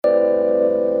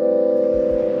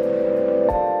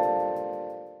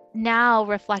now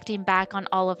reflecting back on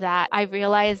all of that, I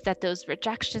realized that those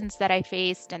rejections that I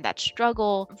faced and that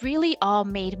struggle really all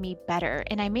made me better.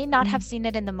 And I may not have seen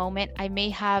it in the moment. I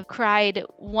may have cried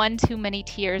one too many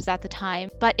tears at the time,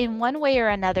 but in one way or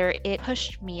another, it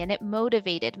pushed me and it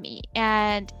motivated me.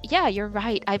 And yeah, you're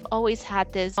right. I've always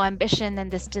had this ambition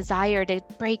and this desire to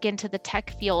break into the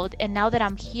tech field. And now that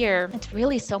I'm here, it's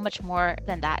really so much more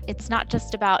than that. It's not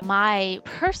just about my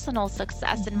personal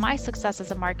success and my success as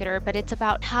a marketer, but it's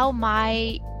about how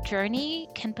my journey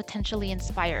can potentially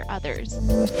inspire others.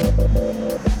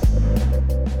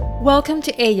 Welcome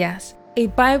to Ellas, a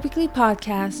bi-weekly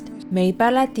podcast made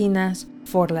by Latinas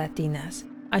for Latinas.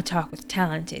 I talk with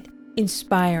talented,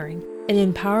 inspiring, and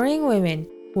empowering women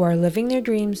who are living their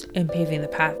dreams and paving the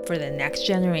path for the next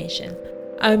generation.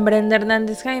 I'm Brenda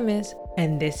Hernandez Jaimes,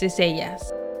 and this is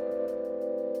Ellas.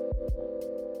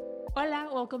 Hola,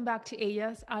 welcome back to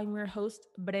Ellas. I'm your host,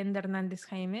 Brenda Hernandez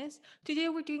Jaimes. Today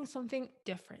we're doing something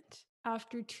different.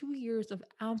 After 2 years of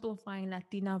amplifying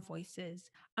Latina voices,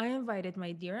 I invited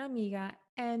my dear amiga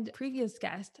and previous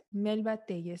guest, Melba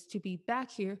Telles, to be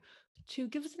back here to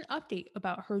give us an update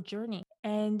about her journey.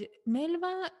 And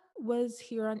Melba was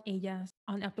here on Ellas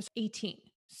on episode 18.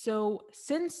 So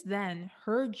since then,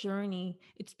 her journey,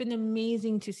 it's been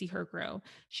amazing to see her grow.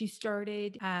 She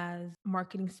started as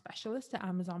marketing specialist at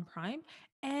Amazon Prime,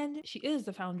 and she is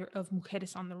the founder of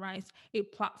Mujeres on the Rise, a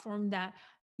platform that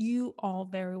you all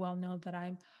very well know that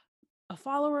I'm a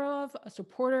follower of, a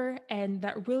supporter, and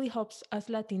that really helps us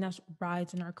Latinas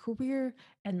rise in our career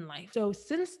and life. So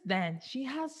since then, she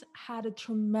has had a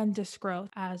tremendous growth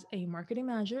as a marketing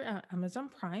manager at Amazon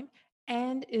Prime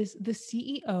and is the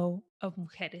CEO of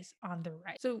Mujeres on the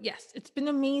Rise. So yes, it's been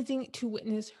amazing to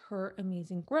witness her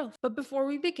amazing growth. But before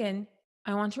we begin,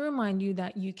 I want to remind you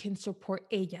that you can support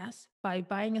Ellas by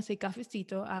buying us a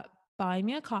cafecito at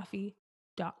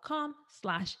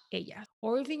buymeacoffee.com/ellas.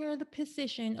 Or if you're in the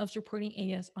position of supporting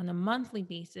Ellas on a monthly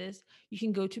basis, you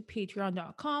can go to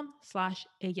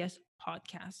patreon.com/ellas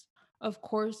podcast. Of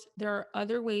course, there are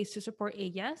other ways to support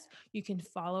Ellas. You can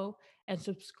follow and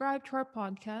subscribe to our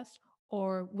podcast,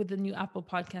 or with the new Apple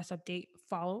Podcast update,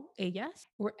 follow Ellas.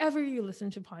 Wherever you listen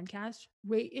to podcasts,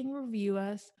 rate and review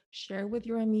us, share with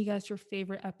your amigas your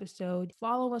favorite episode,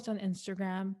 follow us on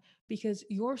Instagram, because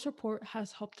your support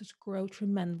has helped us grow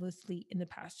tremendously in the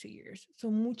past 2 years.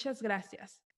 So muchas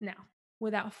gracias. Now,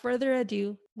 without further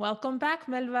ado, welcome back,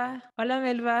 Melba. Hola,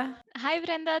 Melba. Hi,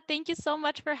 Brenda. Thank you so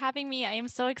much for having me. I am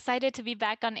so excited to be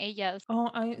back on Ellas. Oh,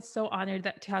 I'm so honored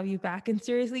to have you back. And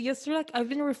seriously, yesterday, I've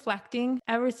been reflecting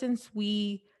ever since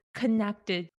we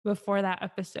connected before that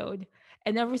episode.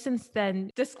 And ever since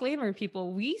then, disclaimer,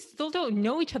 people, we still don't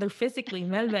know each other physically,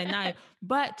 Melba and I,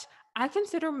 but I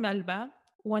consider Melba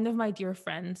one of my dear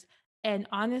friends and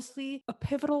honestly a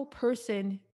pivotal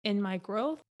person in my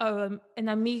growth. An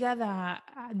amiga that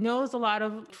knows a lot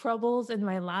of troubles in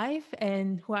my life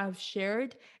and who I've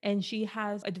shared, and she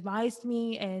has advised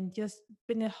me and just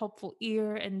been a helpful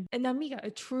ear and an amiga,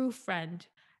 a true friend.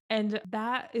 And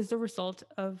that is the result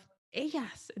of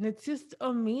Ellas. And it's just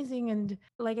amazing. And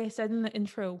like I said in the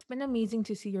intro, it's been amazing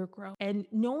to see your growth and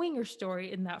knowing your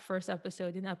story in that first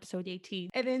episode, in episode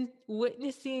 18, and then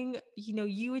witnessing,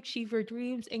 you achieve your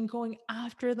dreams and going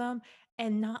after them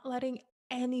and not letting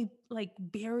any like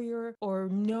barrier or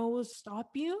nose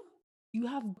stop you. You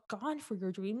have gone for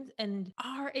your dreams and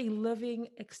are a living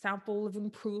example, living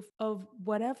proof of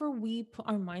whatever we put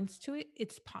our minds to it,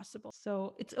 it's possible.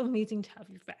 So it's amazing to have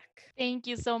you back. Thank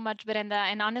you so much, Brenda.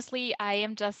 And honestly, I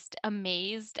am just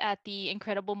amazed at the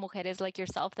incredible mujeres like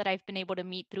yourself that I've been able to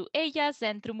meet through Ellas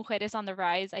and through Mujeres on the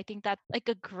Rise. I think that's like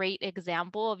a great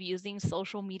example of using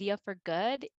social media for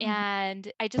good.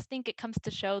 And I just think it comes to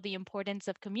show the importance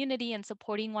of community and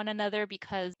supporting one another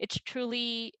because it's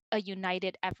truly a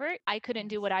united effort. I couldn't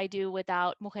do what I do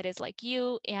without mujeres like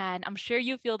you. And I'm sure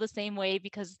you feel the same way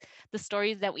because the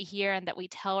stories that we hear and that we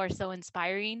tell are so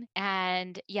inspiring.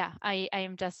 And yeah,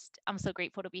 I'm so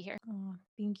grateful to be here. Oh,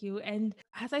 thank you. And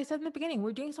as I said in the beginning,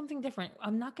 we're doing something different.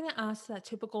 I'm not going to ask that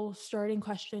typical starting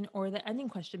question or the ending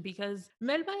question because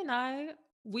Melba and I,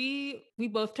 we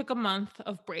both took a month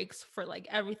of breaks for like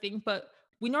everything, but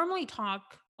we normally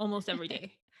talk almost every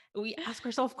day. We ask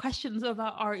ourselves questions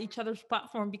about our each other's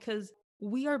platform because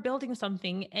we are building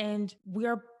something and we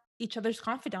are each other's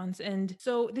confidants. And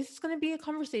so this is going to be a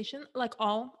conversation like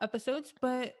all episodes,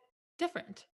 but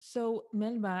different. So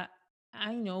Melba,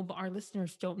 I know, but our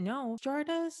listeners don't know. Start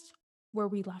us where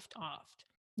we left off.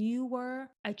 You were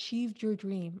achieved your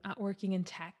dream at working in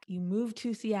tech. You moved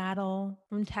to Seattle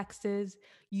from Texas.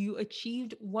 You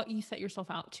achieved what you set yourself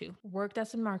out to. Worked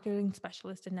as a marketing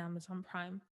specialist in Amazon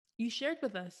Prime. You shared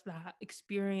with us that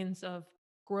experience of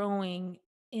growing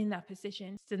in that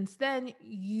position. Since then,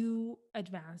 you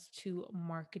advanced to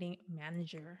marketing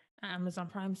manager at Amazon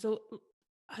Prime. So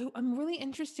I'm really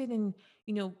interested in,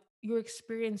 you know, your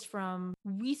experience from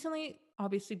recently.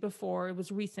 Obviously, before it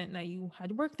was recent that you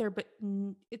had worked there, but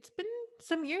it's been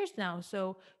some years now.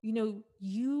 So,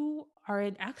 you are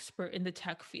an expert in the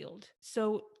tech field.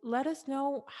 So let us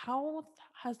know, how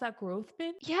has that growth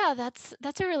been? Yeah, that's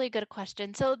a really good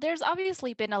question. So there's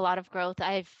obviously been a lot of growth.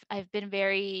 I've been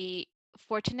very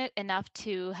fortunate enough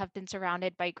to have been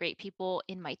surrounded by great people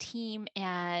in my team,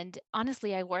 and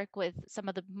honestly, I work with some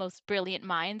of the most brilliant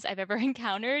minds I've ever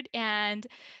encountered, and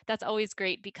that's always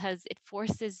great because it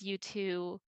forces you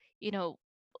to, you know,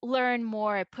 learn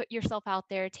more, put yourself out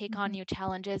there, take on Mhm. new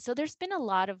challenges. So there's been a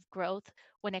lot of growth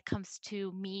when it comes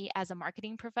to me as a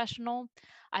marketing professional.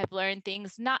 I've learned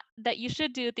things not that you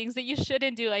should do, things that you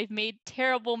shouldn't do. I've made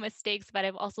terrible mistakes, but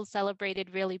I've also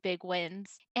celebrated really big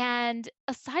wins. And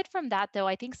aside from that, though,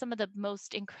 I think some of the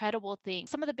most incredible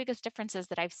things, some of the biggest differences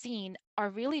that I've seen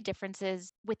are really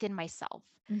differences within myself.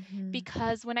 Mhm.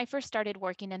 Because when I first started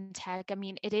working in tech, I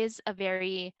mean, it is a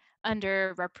very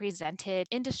underrepresented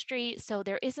industry. So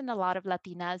there isn't a lot of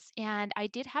Latinas. And I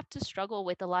did have to struggle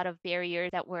with a lot of barriers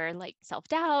that were like self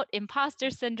doubt, imposter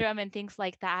syndrome, and things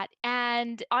like that.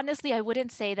 And honestly, I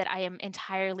wouldn't say that I am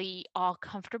entirely all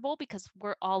comfortable because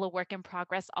we're all a work in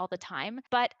progress all the time.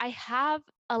 But I have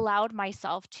allowed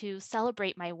myself to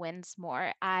celebrate my wins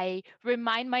more. I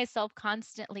remind myself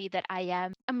constantly that I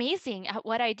am amazing at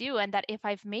what I do and that if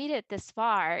I've made it this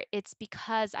far, it's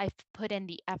because I've put in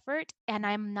the effort and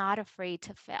I'm not afraid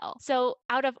to fail. So,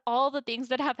 out of all the things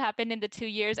that have happened in the 2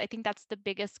 years, I think that's the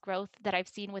biggest growth that I've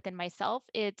seen within myself.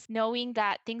 It's knowing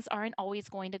that things aren't always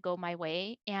going to go my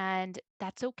way, and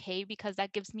that's okay because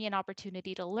that gives me an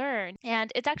opportunity to learn.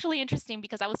 And it's actually interesting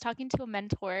because I was talking to a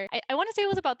mentor. I want to say it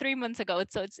was about 3 months ago,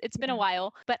 so it's been a Yeah.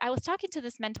 while. But I was talking to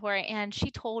this mentor, and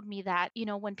she told me that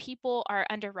when people are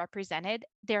underrepresented,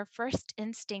 their first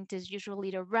instinct is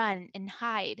usually to run and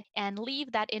hide and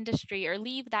leave that industry or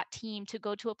leave that team to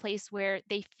go to a place where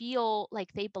they feel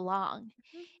like they belong.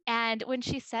 Mhm. And when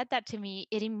she said that to me,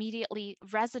 it immediately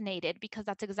resonated because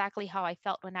that's exactly how I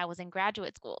felt when I was in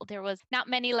graduate school. There was not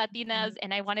many Latinas, Right.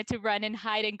 and I wanted to run and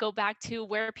hide and go back to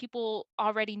where people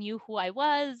already knew who I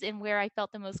was and where I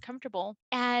felt the most comfortable.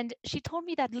 And she told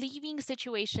me that leaving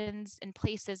situations and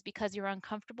places because you're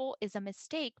uncomfortable is a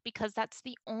mistake because that's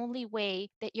the only way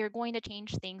that you're going to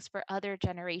change things for other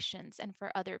generations and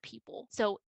for other people.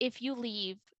 So if you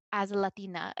leave as a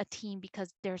Latina, a team,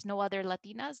 because there's no other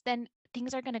Latinas, then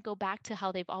things are going to go back to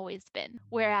how they've always been.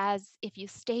 Whereas if you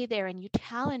stay there and you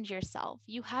challenge yourself,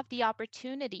 you have the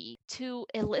opportunity to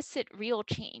elicit real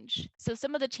change. So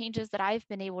some of the changes that I've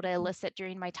been able to elicit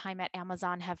during my time at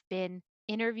Amazon have been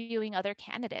interviewing other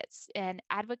candidates and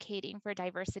advocating for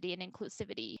diversity and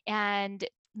inclusivity and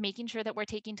making sure that we're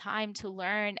taking time to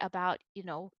learn about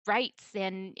rights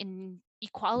and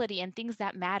equality and things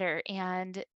that matter.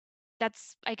 And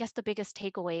that's, I guess, the biggest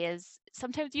takeaway is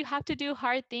sometimes you have to do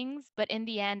hard things, but in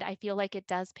the end, I feel like it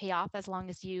does pay off as long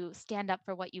as you stand up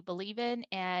for what you believe in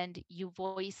and you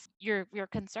voice your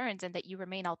concerns and that you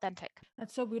remain authentic.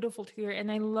 That's so beautiful to hear.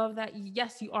 And I love that.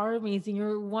 Yes, you are amazing.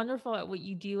 You're wonderful at what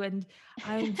you do. And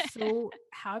I'm so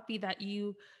happy that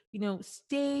you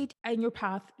stayed in your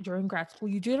path during grad school.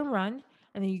 You didn't run,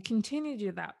 and then you continued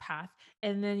to that path.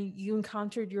 And then you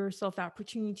encountered yourself the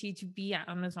opportunity to be at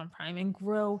Amazon Prime and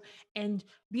grow and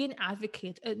be an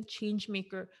advocate, a change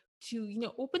maker,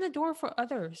 to open the door for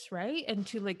others, right? And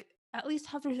to like at least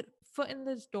have their foot in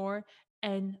this door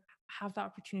and have the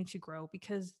opportunity to grow,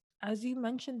 because as you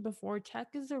mentioned before, tech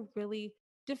is a really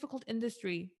difficult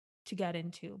industry to get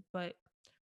into. But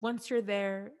once you're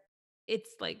there,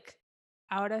 it's like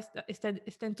ahora está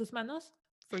en tus manos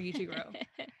for you to grow.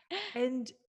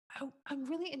 And I'm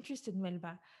really interested,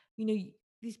 Melba.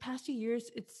 These past 2 years,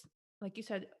 it's like you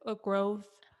said, a growth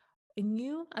in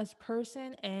you as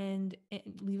person and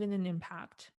leaving an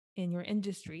impact in your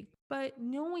industry. But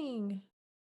knowing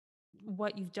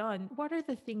what you've done, what are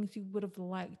the things you would have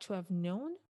liked to have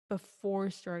known before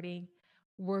starting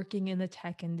working in the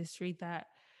tech industry that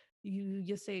you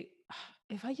just say, "Ah,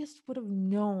 if I just would have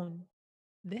known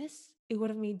this, it would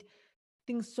have made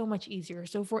things so much easier."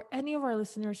 So for any of our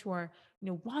listeners who are,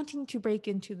 wanting to break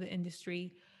into the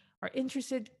industry, are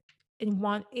interested and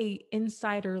want a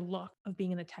insider look of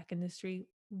being in the tech industry,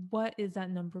 what is that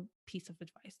number piece of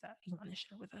advice that you want to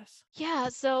share with us? Yeah,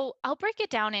 so I'll break it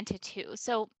down into two.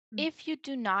 So Mm. if you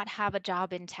do not have a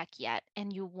job in tech yet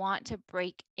and you want to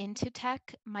break into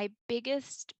tech, my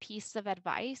biggest piece of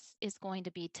advice is going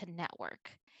to be to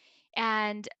network.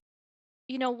 And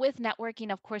with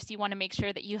networking, of course, you want to make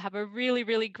sure that you have a really,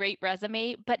 really great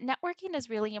resume, but networking is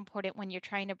really important when you're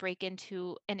trying to break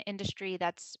into an industry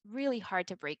that's really hard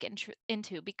to break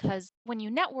into because when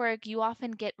you network, you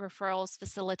often get referrals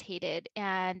facilitated,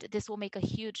 and this will make a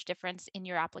huge difference in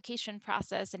your application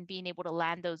process and being able to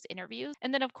land those interviews.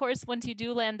 And then, of course, once you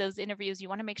do land those interviews, you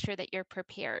want to make sure that you're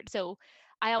prepared. So,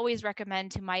 I always recommend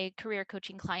to my career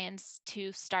coaching clients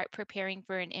to start preparing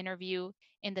for an interview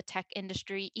in the tech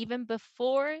industry even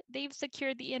before they've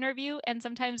secured the interview. And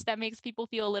sometimes that makes people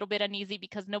feel a little bit uneasy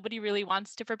because nobody really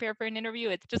wants to prepare for an interview.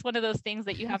 It's just one of those things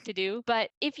that you have to do. But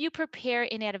if you prepare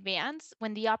in advance,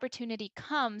 when the opportunity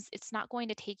comes, it's not going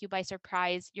to take you by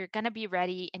surprise. You're going to be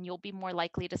ready and you'll be more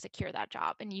likely to secure that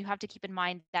job. And you have to keep in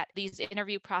mind that these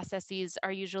interview processes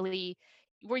are usually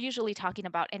we're usually talking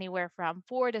about anywhere from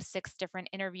 4 to 6 different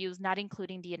interviews, not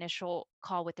including the initial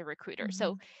call with the recruiter.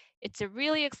 So Mhm. it's a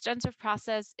really extensive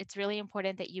process. It's really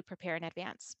important that you prepare in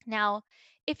advance. Now,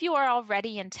 if you are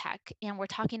already in tech and we're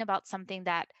talking about something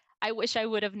that I wish I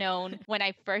would have known when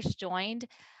I first joined,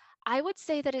 I would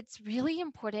say that it's really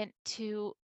important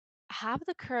to have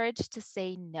the courage to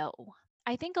say no.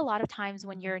 I think a lot of times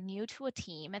when Mhm. you're new to a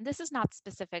team, and this is not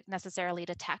specific necessarily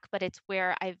to tech, but it's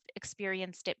where I've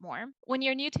experienced it more. When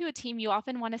you're new to a team, you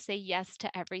often want to say yes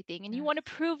to everything and you Yes. want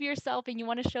to prove yourself and you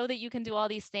want to show that you can do all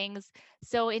these things.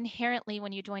 So inherently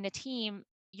when you join a team,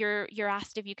 you're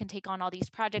asked if you can take on all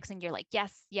these projects and you're like,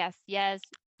 yes, yes, yes,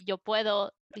 yo puedo,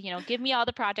 give me all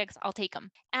the projects, I'll take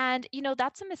them. And,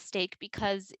 that's a mistake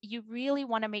because you really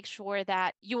want to make sure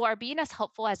that you are being as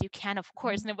helpful as you can. Of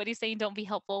course, Mhm. nobody's saying don't be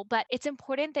helpful, but it's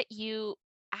important that you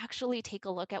actually take a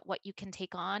look at what you can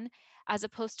take on as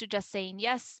opposed to just saying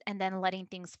yes and then letting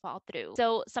things fall through.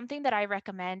 So, something that I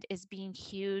recommend is being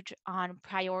huge on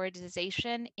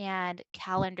prioritization and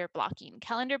calendar blocking.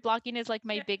 Calendar blocking is like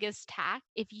my Yeah. biggest hack.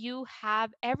 If you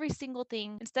have every single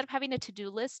thing, instead of having a to do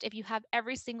list, if you have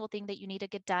every single thing that you need to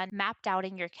get done mapped out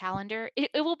in your calendar,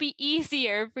 it will be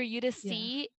easier for you to Yeah.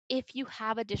 see if you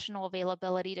have additional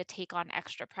availability to take on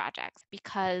extra projects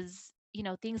because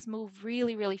things move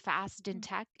really, really fast in Mhm.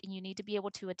 tech and you need to be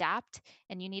able to adapt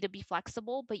and you need to be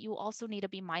flexible, but you also need to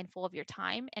be mindful of your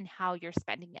time and how you're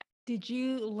spending it. Did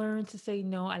you learn to say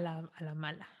no a la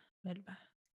mala, Melba?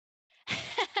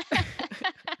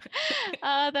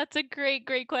 That's a great,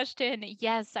 great question.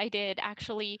 Yes, I did.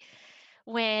 Actually,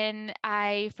 when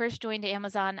I first joined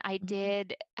Amazon, I Mhm.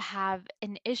 did have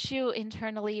an issue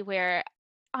internally where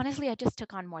honestly, I just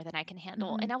took on more than I can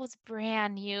handle, and Mhm. I was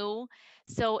brand new.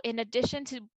 So, in addition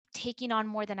to taking on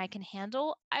more than I can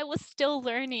handle, I was still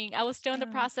learning. I was still in the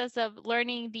Yes. process of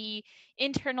learning the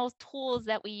internal tools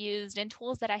that we used and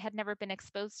tools that I had never been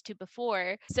exposed to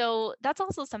before. So, that's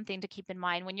also something to keep in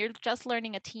mind. When you're just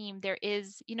learning a team, there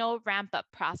is, a ramp up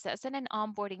process and an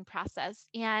onboarding process.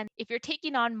 And if you're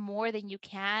taking on more than you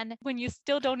can when you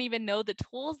still don't even know the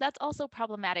tools, that's also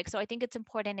problematic. So I think it's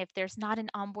important if there's not an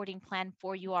onboarding plan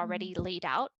for you Mhm. already laid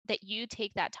out, that you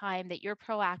take that time, that you're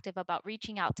proactive about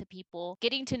reaching out to people,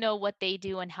 getting to know what they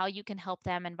do and how you can help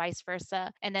them, and vice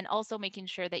versa. And then also making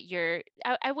sure that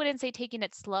I wouldn't say taking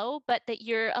it slow, but that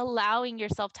you're allowing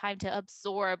yourself time to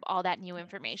absorb all that new Yes.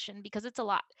 information because it's a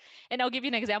lot. And I'll give you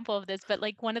an example of this, but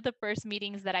like one of the first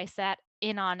meetings that I sat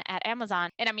in on at Amazon.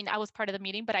 And I mean, I was part of the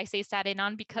meeting, but I say sat in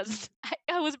on Mhm. because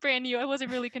I was brand new. I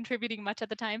wasn't really contributing much at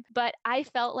the time, but I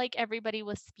felt like everybody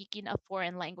was speaking a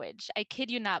foreign language. I kid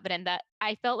you not, Brenda.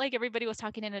 I felt like everybody was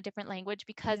talking in a different language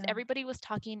because Yeah. everybody was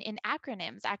talking in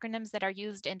acronyms that are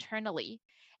used internally.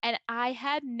 And I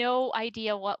had no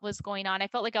idea what was going on. I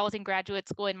felt like I was in graduate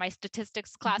school in my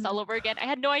statistics class all Mhm. over again. I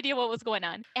had no idea what was going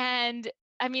on. And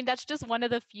I mean, that's just one of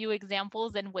the few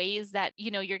examples and ways that,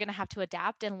 you're going to have to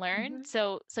adapt and learn. Mhm.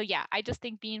 So yeah, I just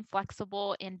think being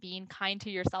flexible and being kind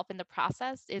to yourself in the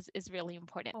process is really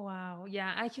important. Oh, wow.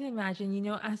 Yeah, I can imagine.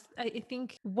 As I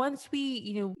think once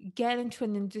we, get into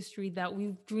an industry that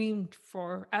we've dreamed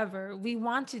forever, we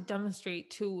want to demonstrate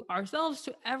to ourselves,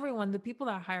 to everyone, the people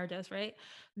that hired us, right,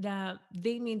 that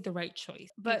they made the right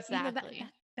choice. But Exactly.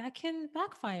 that can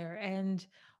backfire.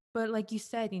 But like you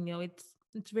said,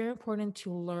 it's very important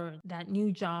to learn that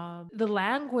new job, the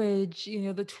language,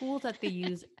 the tools that they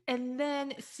use, and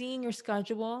then seeing your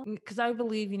schedule. Because I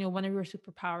believe, one of your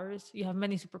superpowers, you have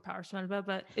many superpowers, Melba,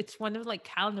 but it's one of like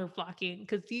calendar blocking.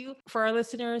 Because for our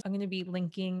listeners, I'm going to be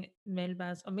linking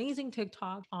Melba's amazing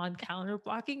TikTok on calendar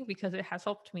blocking because it has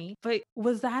helped me. But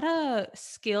was that a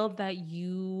skill that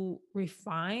you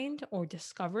refined or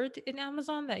discovered in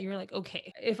Amazon that you're like,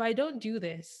 okay, if I don't do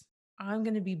this, I'm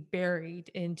going to be buried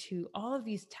into all of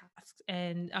these tasks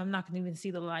and I'm not going to even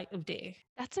see the light of day?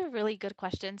 That's a really good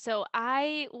question. So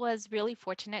I was really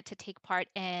fortunate to take part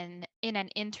in an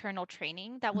internal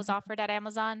training that was Mhm. offered at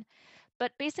Amazon.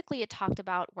 But basically, it talked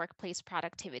about workplace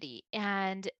productivity.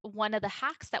 And one of the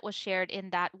hacks that was shared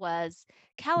in that was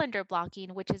calendar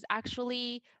blocking, which is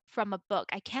actually from a book.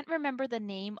 I can't remember the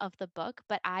name of the book,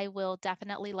 but I will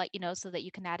definitely let you know so that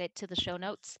you can add it to the show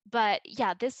notes. But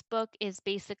yeah, this book is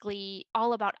basically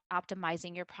all about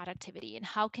optimizing your productivity and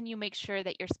how can you make sure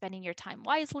that you're spending your time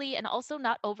wisely and also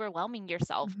not overwhelming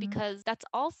yourself, Mhm. because that's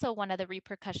also one of the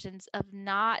repercussions of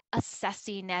not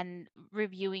assessing and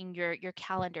reviewing your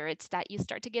calendar. It's that you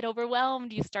start to get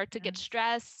overwhelmed, you start to get Yes.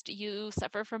 stressed, you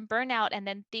suffer from burnout, and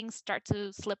then things start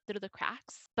to slip through the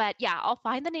cracks. But yeah, I'll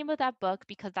find the name of that book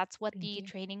because that's what Thank the you.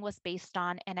 training was based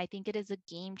on, and I think it is a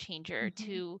game changer Mhm.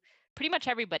 to pretty much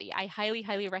everybody. I highly,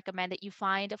 highly recommend that you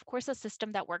find, of course, a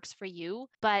system that works for you,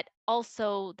 but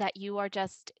also that you are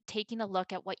just taking a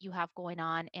look at what you have going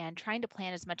on and trying to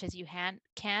plan as much as you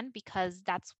can, because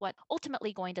that's what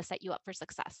ultimately going to set you up for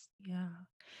success. Yeah.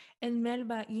 And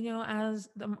Melba, as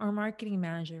our marketing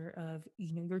manager of,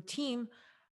 your team,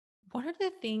 what are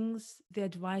the things, the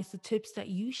advice, the tips that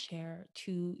you share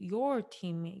to your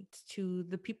teammates, to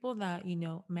the people that,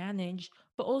 manage,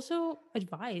 but also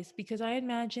advice? Because I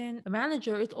imagine a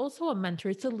manager is also a mentor,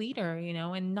 it's a leader,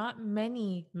 and not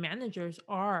many managers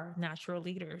are natural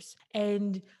leaders.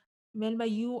 And Melba,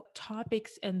 you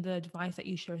topics and the advice that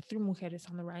you share through Mujeres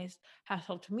on the Rise has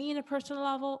helped me in a personal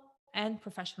level and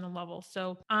professional level.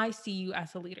 So I see you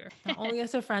as a leader, not only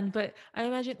as a friend, but I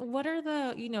imagine what are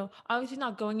the, obviously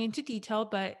not going into detail,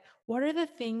 but what are the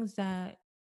things that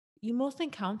you most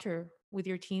encounter with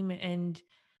your team and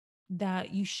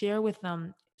that you share with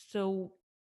them so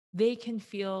they can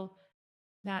feel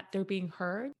that they're being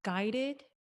heard, guided,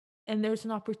 and there's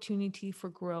an opportunity for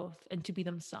growth and to be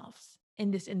themselves in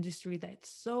this industry that's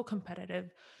so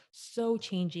competitive, so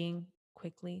changing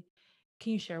quickly.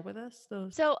 Can you share with us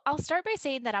those? So I'll start by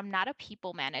saying that I'm not a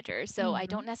people manager, so I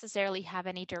don't Mhm. necessarily have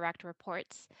any direct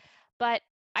reports, but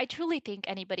I truly think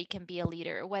anybody can be a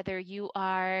leader, whether you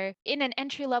are in an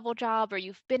entry level job or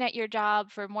you've been at your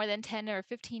job for more than 10 or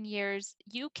 15 years,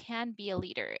 you can be a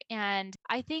leader. And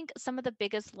I think some of the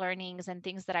biggest learnings and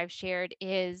things that I've shared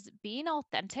is being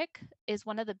authentic is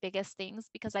one of the biggest things,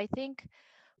 because I think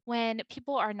when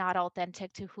people are not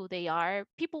authentic to who they are,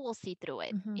 people will see through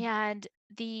it. Mhm. And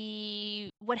the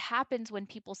what happens when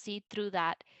people see through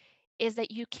that is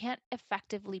that you can't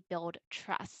effectively build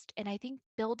trust. And I think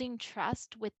building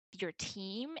trust with your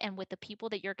team and with the people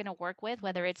that you're going to work with,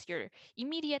 whether it's Yes. your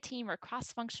immediate team or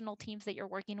cross functional teams that you're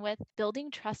working with, building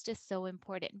trust is so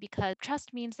important, because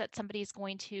trust means that somebody's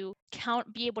going to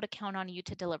be able to count on you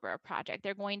to deliver a project.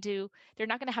 They're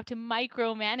not going to have to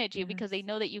micromanage you because they Yes.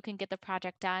 know that you can get the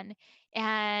project done.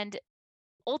 And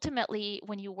ultimately,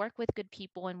 when you work with good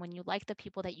people and when you like the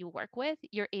people that you work with,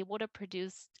 you're able to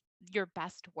produce your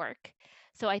best work.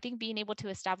 So I think being able to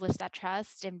establish that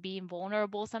trust and being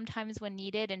vulnerable sometimes when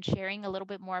needed and sharing a little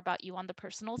bit more about you on the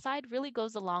personal side really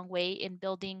goes a long way in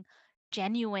building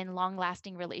genuine, long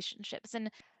lasting relationships. And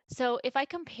so if I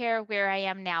compare where I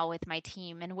am now with my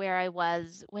team and where I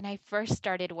was when I first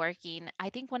started working, I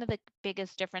think one of the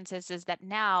biggest differences is that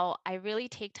now I really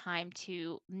take time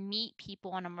to meet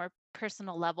people on a more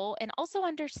personal level and also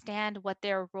understand what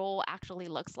their role actually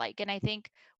looks like. And I think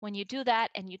when you do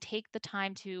that and you take the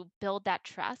time to build that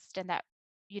trust and that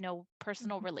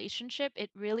personal Mhm. relationship, it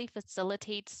really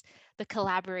facilitates the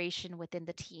collaboration within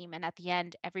the team, and at the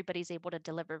end everybody's able to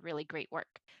deliver really great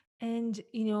work. And,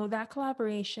 that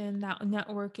collaboration, that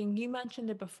networking, you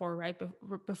mentioned it before, right?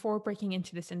 Before breaking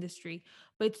into this industry.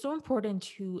 But it's so important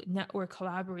to network,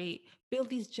 collaborate, build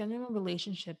these genuine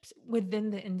relationships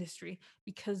within the industry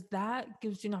because that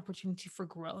gives you an opportunity for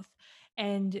growth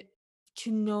and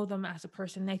to know them as a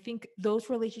person. And I think those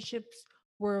relationships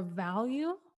were of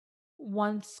value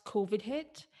once COVID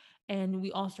hit and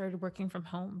we all started working from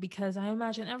home because I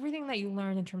imagine everything that you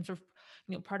learned in terms of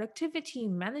productivity,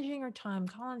 managing your time,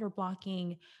 calendar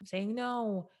blocking, saying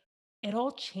no, it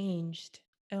all changed.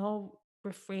 It all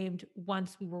reframed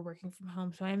once we were working from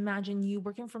home. So I imagine you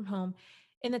working from home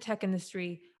in the tech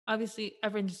industry. Obviously,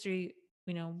 every industry,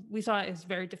 we saw it as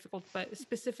very difficult, but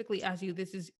specifically as you,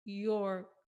 this is your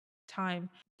time.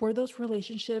 Were those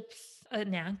relationships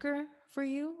an anchor for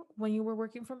you when you were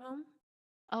working from home?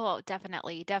 Oh,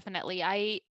 definitely, definitely.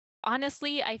 I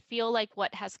feel like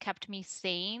what has kept me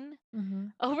sane Hmm.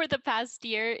 over the past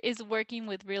year is working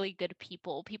with really good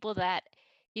people. People that,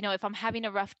 if I'm having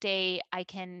a rough day, I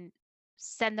can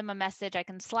send them a message, I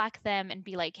can Slack them and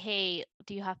be like, hey,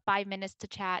 do you have 5 minutes to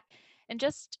chat? And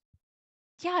just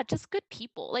yeah, just good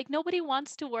people. Like nobody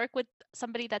wants to work with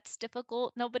somebody that's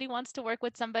difficult. Nobody wants to work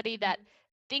with somebody that Mhm.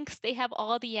 thinks they have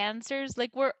all the answers.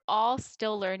 Like we're all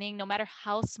still learning, no matter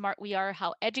how smart we are,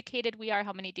 how educated we are,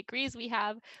 how many degrees we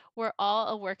have. We're all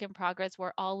a work in progress.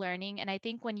 We're all learning. And I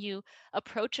think when you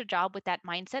approach a job with the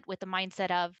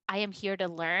mindset of, I am here to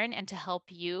learn and to help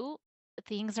you,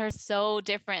 things are so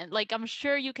different. Like I'm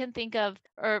sure you can think of,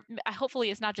 or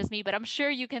hopefully it's not just me, but I'm sure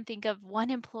you can think of one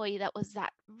employee that was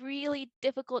that really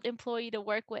difficult employee to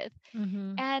work with.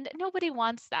 Mhm. And nobody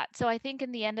wants that. So I think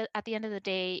at the end of the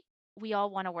day, we all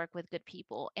want to work with good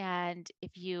people. And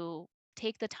if you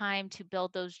take the time to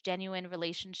build those genuine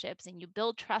relationships and you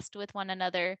build trust with one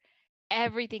another,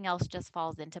 everything else just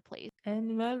falls into place.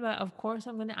 And Melba, of course,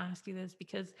 I'm going to ask you this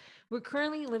because we're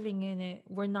currently living in it.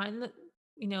 We're not in the,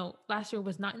 last year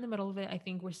was not in the middle of it. I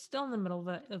think we're still in the middle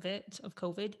of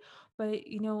COVID. But,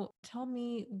 tell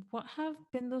me, what have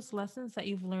been those lessons that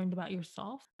you've learned about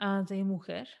yourself as a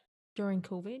mujer during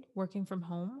COVID, working from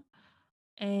home,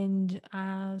 and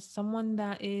as someone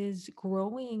that is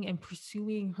growing and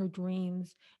pursuing her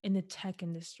dreams in the tech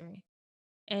industry?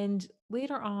 And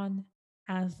later on,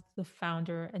 as the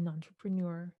founder and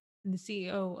entrepreneur and the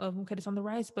CEO of Mujeres on the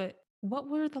Rise, but what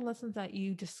were the lessons that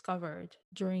you discovered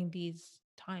during these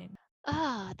times?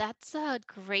 That's a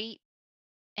great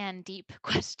and deep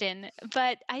question.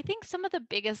 But I think some of the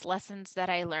biggest lessons that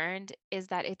I learned is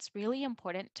that it's really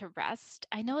important to rest.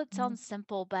 I know it Mm, sounds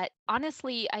simple, but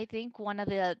honestly, I think one of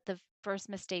the first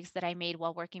mistakes that I made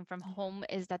while working from yeah. home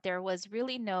is that there was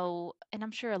really no, and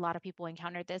I'm sure a lot of people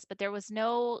encountered this, but there was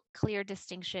no clear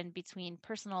distinction between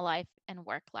personal life and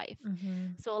work life.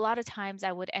 Mhm. So a lot of times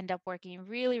I would end up working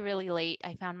really, really late.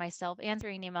 I found myself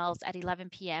answering emails at 11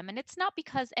 p.m. And it's not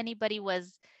because anybody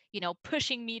was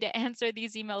pushing me to answer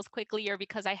these emails quickly or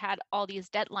because I had all these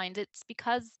deadlines. It's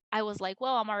because I was like,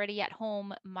 well, I'm already at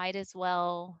home. Might as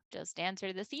well just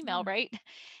answer this email, Yeah. right?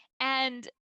 And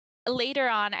later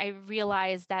on, I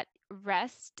realized that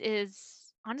rest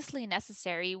is honestly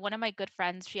necessary. One of my good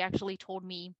friends, she actually told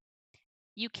me,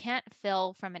 you can't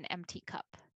fill from an empty cup.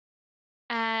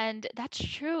 And that's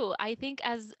true. I think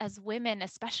as women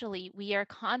especially, we are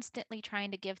constantly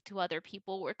trying to give to other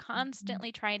people. We're Mhm.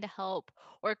 constantly trying to help.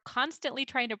 We're constantly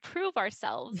trying to prove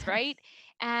ourselves, right? Yes.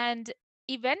 And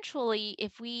eventually,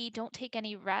 if we don't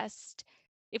rest,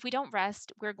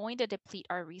 we're going to deplete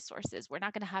our resources. We're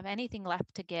not going to have anything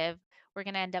left to give. We're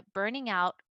going to end up burning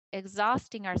out,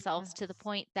 exhausting ourselves to the Yes.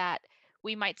 point that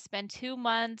we might spend 2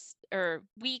 months or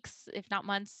weeks, if not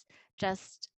months,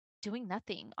 just doing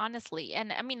nothing, honestly.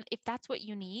 And I mean, if that's what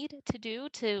you need to do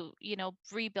to,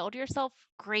 rebuild yourself,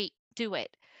 great, do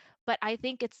it. But I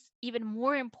think it's even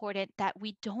more important that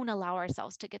we don't allow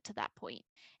ourselves to get to that point.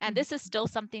 And Mhm. this is still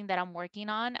something that I'm working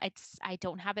on. I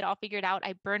don't have it all figured out.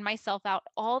 I burn myself out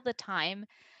all the time,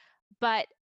 but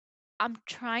I'm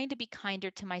trying to be kinder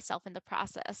to myself in the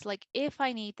process. Like, if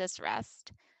I need this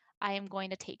rest, I am going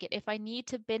to take it. If I need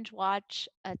to binge watch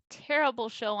a terrible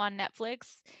show on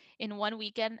Netflix in one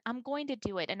weekend, I'm going to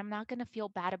do it. And I'm not going to feel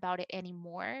bad about it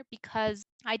anymore because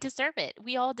I deserve it.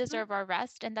 We all Mm, deserve our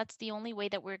rest. And that's the only way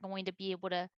that we're going to be able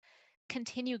to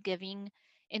continue giving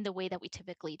in the way that we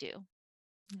typically do.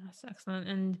 yes, excellent.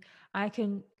 And I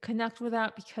can connect with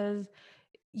that because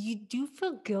you do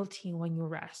feel guilty when you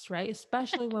rest, right?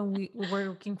 Especially when we're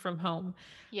working from home.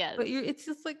 But Yes. it's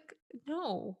just like,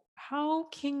 no, how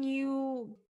can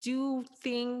you do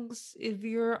things if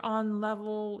you're on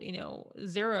level,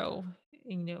 0,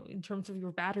 in terms of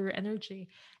your battery energy?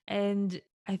 And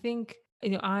I think,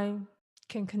 I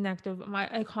can connect of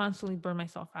I constantly burn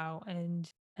myself out. And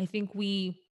I think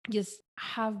we just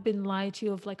have been lied to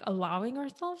of like allowing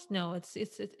ourselves. No,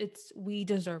 it's we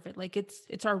deserve it. Like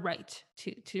it's our right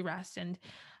to rest. And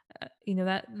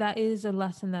that is a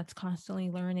lesson that's constantly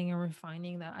learning and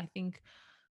refining, that I think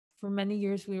for many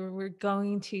years we're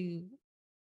going to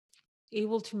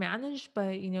able to manage.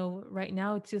 But right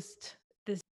now it's just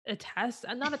this a test,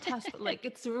 not a test, but like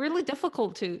it's really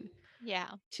difficult Yeah.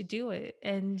 to do it.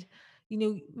 And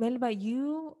Melba,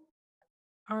 you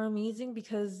are amazing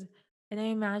because, and I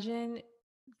imagine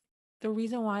the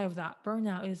reason why of that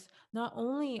burnout is not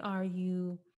only are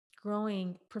you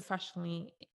growing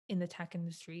professionally in the tech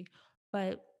industry,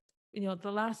 but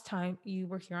the last time you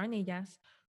were here on ADAS,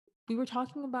 we were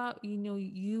talking about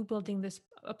you building this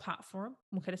a platform,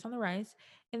 Mujeres on the Rise,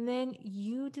 and then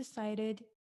you decided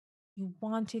you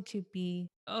wanted to be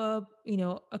a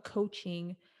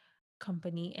coaching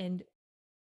company, and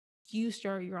you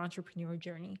start your entrepreneur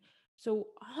journey. So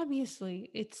obviously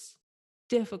it's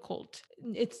difficult.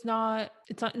 It's not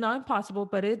impossible,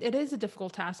 but it is a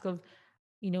difficult task of,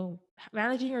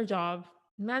 managing your job,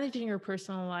 managing your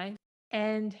personal life.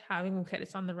 and having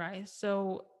Mujeres on the Rise.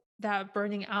 So that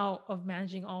burning out of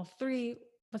managing all three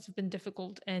must have been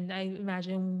difficult. And I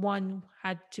imagine one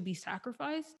had to be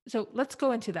sacrificed. So let's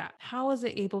go into that. How is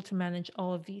it able to manage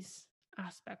all of these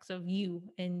aspects of you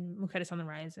and Mujeres on the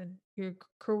Rise and your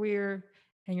career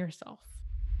and yourself?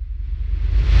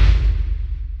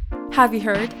 Have you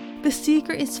heard? The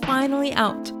secret is finally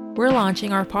out. We're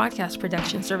launching our podcast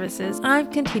production services. I'm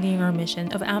continuing our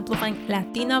mission of amplifying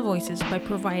Latina voices by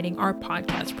providing our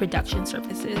podcast production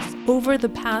services. Over the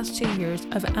past 2 years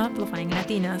of amplifying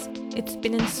Latinas, it's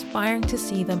been inspiring to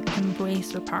see them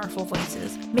embrace their powerful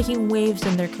voices, making waves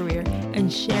in their career,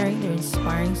 and sharing their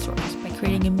inspiring stories by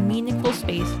creating a meaningful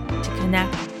space to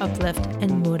connect, uplift,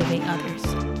 and motivate others.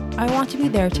 I want to be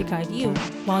there to guide you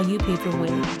while you pave your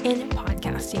way in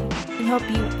podcasting and help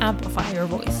you amplify your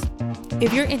voice.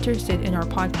 If you're interested in our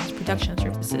podcast production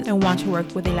services and want to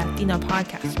work with a Latina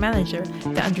podcast manager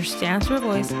that understands your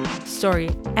voice,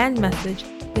 story, and message,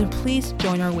 then please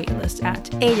join our waitlist at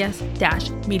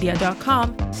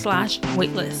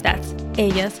ellas-media.com/waitlist. That's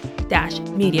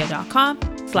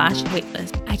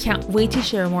ellas-media.com/waitlist. I can't wait to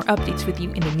share more updates with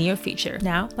you in the near future.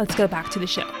 Now, let's go back to the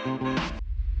show.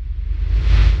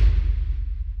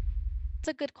 It's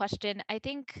a good question. I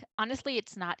think honestly,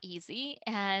 it's not easy.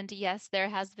 And yes, there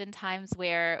has been times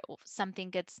where something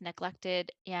gets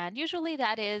neglected, and usually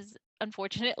that is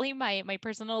unfortunately my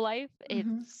personal life.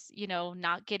 Mm-hmm. It's,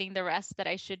 not getting the rest that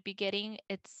I should be getting.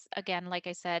 It's again, like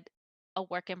I said, a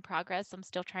work in progress. I'm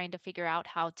still trying to figure out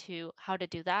how to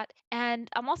do that. And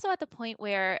I'm also at the point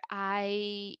where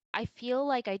I feel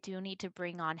like I do need to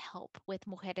bring on help with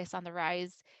Mujeres on the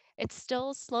Rise. It's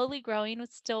still slowly growing.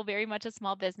 It's still very much a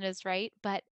small business, right?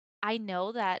 But I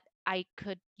know that I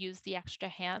could use the extra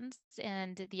hands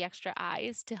and the extra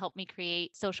eyes to help me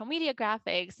create social media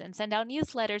graphics and send out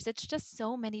newsletters. It's just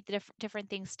so many different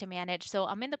things to manage. So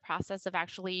I'm in the process of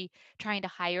actually trying to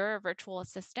hire a virtual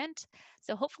assistant.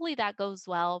 So hopefully that goes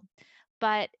well.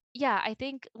 But yeah, I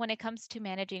think when it comes to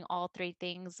managing all three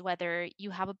things, whether you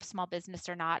have a small business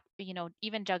or not,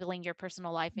 even juggling your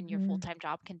personal life and your Mm-hmm. full-time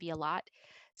job can be a lot.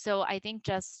 So I think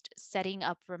just setting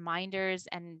up reminders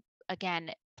and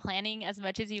again, planning as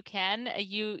much as you can.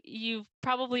 You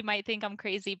probably might think I'm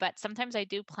crazy, but sometimes I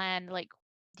do plan like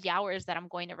the hours that I'm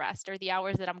going to rest or the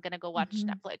hours that I'm going to go watch Mm-hmm.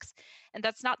 Netflix. And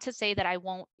that's not to say that I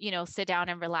won't, sit down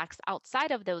and relax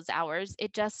outside of those hours.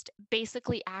 It just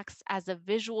basically acts as a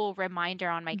visual reminder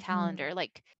on my Mm-hmm. calendar.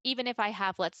 Like even if I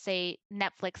have, let's say,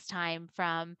 Netflix time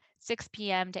from 6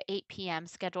 p.m. to 8 p.m.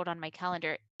 scheduled on my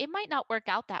calendar, it might not work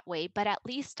out that way, but at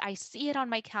least I see it on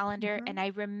my calendar Mm-hmm. and I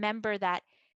remember that,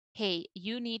 hey,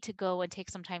 you need to go and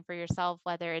take some time for yourself,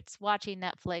 whether it's watching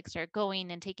Netflix or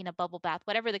going and taking a bubble bath,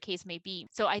 whatever the case may be.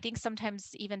 So I think sometimes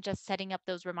even just setting up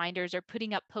those reminders or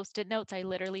putting up post it notes, I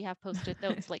literally have post it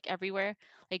notes like everywhere,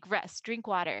 like rest, drink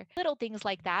water, little things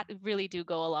like that really do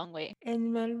go a long way.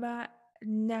 And Melba,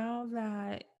 now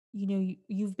that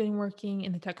you've been working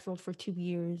in the tech field for 2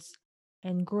 years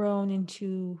and grown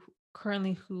into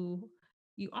currently who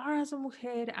you are as a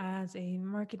mujer, as a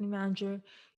marketing manager,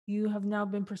 you have now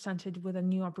been presented with a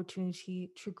new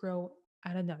opportunity to grow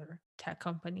at another tech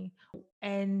company.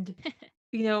 And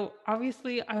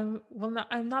obviously I'm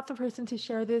not the person to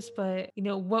share this, but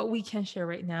what we can share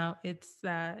right now, it's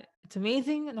that it's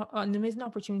amazing, an amazing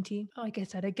opportunity. Like I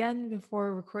said again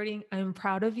before recording, I'm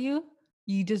proud of you.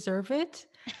 You deserve it.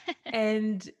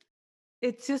 And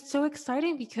it's just so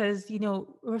exciting because,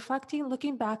 reflecting,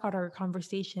 looking back at our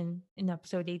conversation in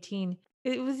episode 18,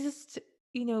 it was just,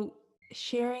 you know,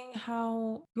 sharing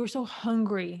how you're so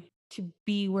hungry to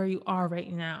be where you are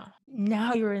right now.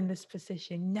 Now you're in this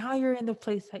position. Now you're in the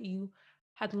place that you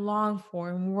had longed for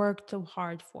and worked so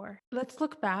hard for. Let's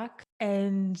look back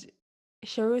and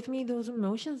share with me those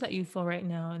emotions that you feel right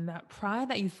now and that pride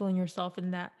that you feel in yourself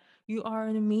and that you are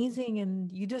an amazing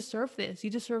and you deserve this. You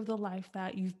deserve the life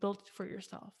that you've built for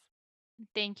yourself.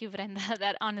 Thank you, Brenda.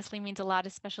 That honestly means a lot,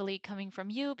 especially coming from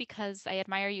you because I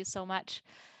admire you so much.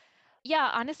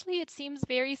 Yeah, honestly, it seems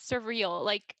very surreal.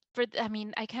 Like I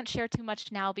mean, I can't share too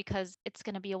much now because it's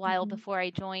going to be a while Mm-hmm. before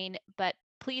I join, but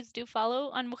please do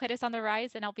follow on Mujeres on the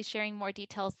Rise and I'll be sharing more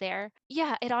details there.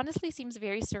 Yeah, it honestly seems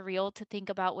very surreal to think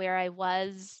about where I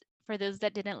was. For those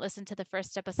that didn't listen to the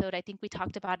first episode, I think we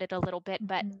talked about it a little bit,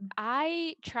 but Mm-hmm.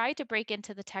 I tried to break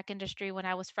into the tech industry when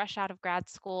I was fresh out of grad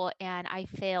school and I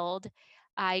failed.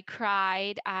 I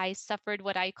cried. I suffered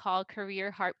what I call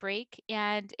career heartbreak,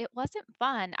 and it wasn't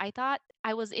fun. I thought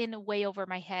I was in way over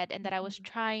my head and that I was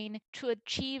trying to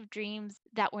achieve dreams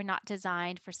that were not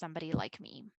designed for somebody like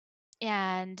me.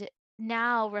 And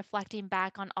now reflecting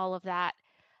back on all of that,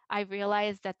 I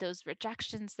realized that those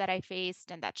rejections that I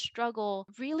faced and that struggle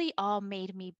really all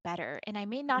made me better. And I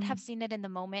may not have Mm, seen it in the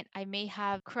moment. I may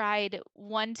have cried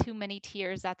one too many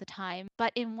tears at the time,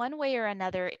 but in one way or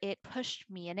another, it pushed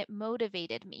me and it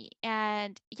motivated me.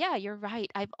 And yeah, you're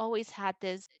right. I've always had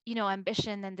this,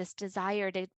 ambition and this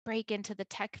desire to break into the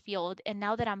tech field. And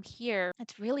now that I'm here,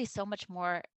 it's really so much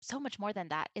more than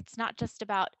that. It's not just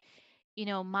about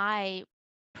my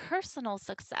personal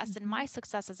success and mhm, my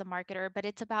success as a marketer, but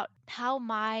it's about how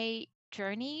my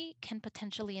journey can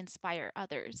potentially inspire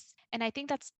others. And I think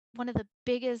that's one of the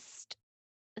biggest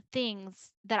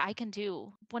things that I can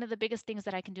do. One of the biggest things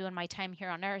that I can do in my time here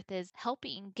on earth is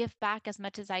helping give back as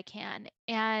much as I can.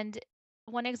 And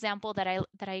one example that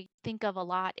I think of a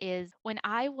lot is when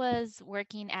I was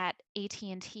working at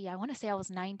AT&T. I want to say I was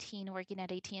 19 working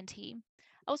at AT&T.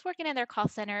 I was working in their call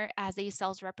center as a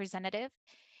sales representative,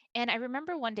 and I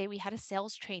remember one day we had a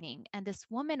sales training, and this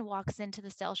woman walks into the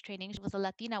sales training. She was a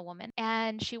Latina woman,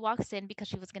 and she walks in because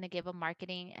she was going to give a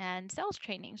marketing and sales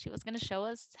training. She was going to show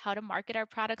us how to market our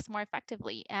products more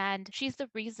effectively. And she's the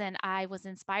reason I was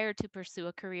inspired to pursue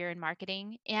a career in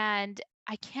marketing. And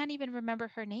I can't even remember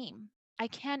her name. I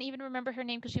can't even remember her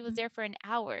name because she was mhm, there for an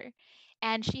hour.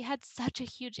 And she had such a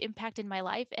huge impact in my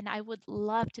life. And I would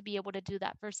love to be able to do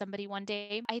that for somebody one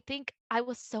day. I think I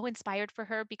was so inspired for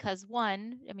her because,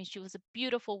 one, I mean, she was a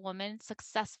beautiful woman,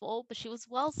 successful, but she was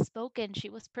well spoken. She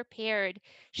was prepared.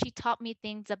 She taught me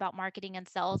things about marketing and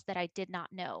sales that I did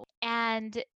not know.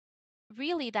 And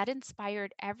really, that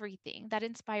inspired everything. That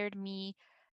inspired me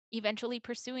eventually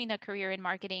pursuing a career in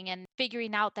marketing and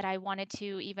figuring out that I wanted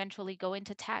to eventually go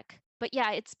into tech. But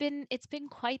yeah, it's been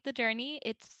quite the journey.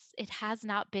 It has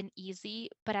not been easy,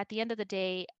 but at the end of the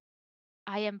day,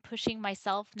 I am pushing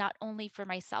myself not only for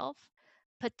myself,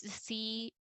 but to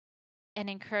see and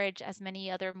encourage as many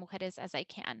other mujeres as I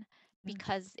can, yes.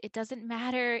 because it doesn't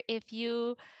matter if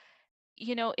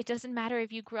it doesn't matter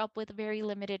if you grew up with very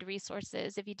limited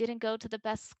resources, if you didn't go to the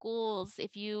best schools,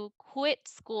 if you quit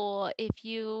school, if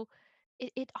you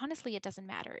it honestly, it doesn't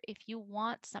matter. If you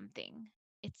want something,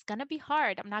 it's going to be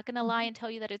hard. I'm not going to lie Mhm, and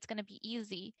tell you that it's going to be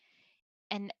easy.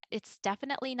 And it's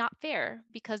definitely not fair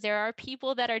because there are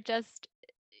people that are just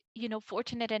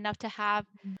fortunate enough to have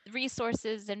mhm,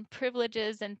 resources and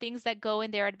privileges and things that go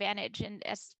in their advantage. And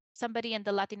as somebody in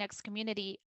the Latinx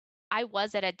community, I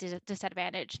was at a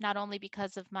disadvantage, not only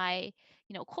because of my,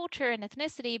 culture and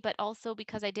ethnicity, but also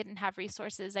because I didn't have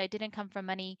resources. I didn't come from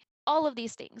money, all of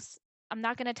these things. I'm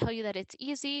not going to tell you that it's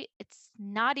easy. It's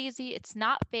not easy. It's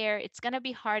not fair. It's going to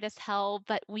be hard as hell,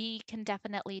 but we can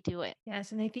definitely do it.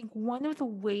 yes, and I think one of the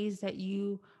ways that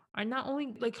you are not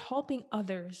only like helping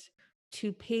others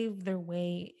to pave their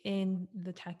way in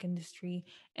the tech industry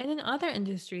and in other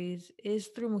industries is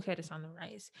through Mujeres on the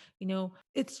Rise.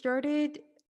 It started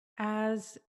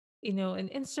as an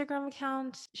Instagram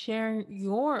account sharing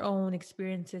your own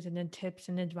experiences and then tips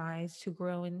and advice to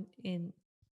grow in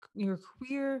your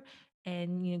career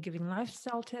and giving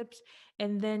lifestyle tips,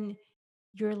 and then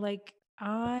you're like,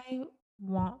 I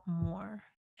want more.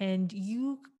 And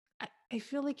I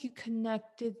feel like you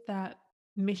connected that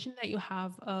mission that you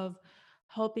have of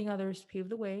helping others pave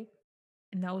the way.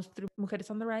 And that was through Mujeres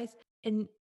on the Rise and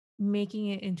making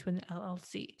it into an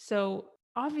LLC. So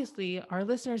obviously, our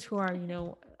listeners who are,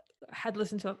 had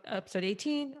listened to episode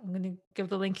 18, I'm going to give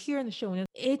the link here in the show notes.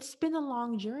 It's been a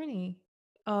long journey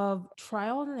of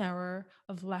trial and error,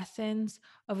 of lessons,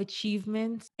 of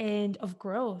achievements, and of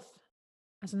growth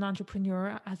as an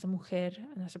entrepreneur, as a mujer,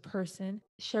 and as a person.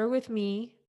 Share with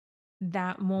me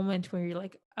that moment where you're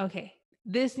like, okay,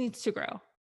 this needs to grow.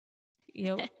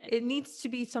 It needs to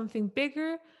be something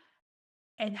bigger.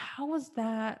 And how was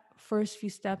that first few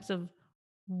steps of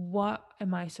what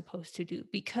am I supposed to do?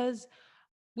 Because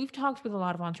we've talked with a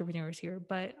lot of entrepreneurs here,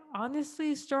 but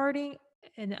honestly, starting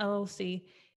an LLC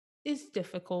is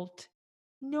difficult.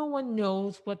 No one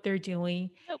knows what they're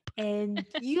doing, Nope. and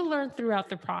you learn throughout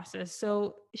the process.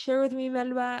 So, share with me,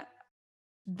 Melba,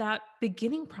 that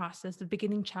beginning process, the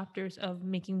beginning chapters of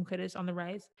making Mujeres on the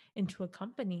Rise into a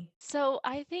company. So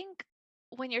I think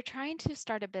when you're trying to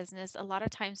start a business, a lot of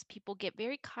times people get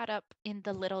very caught up in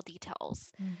the little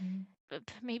details. Mhm,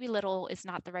 Maybe little is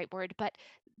not the right word, but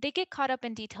they get caught up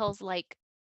in details like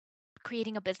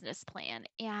creating a business plan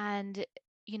and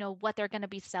what they're going to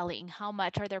be selling, how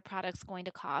much are their products going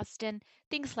to cost, and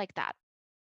things like that.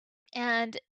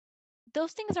 And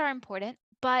those things are important,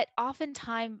 but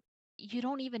oftentimes you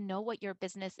don't even know what your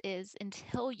business is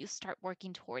until you start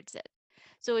working towards it.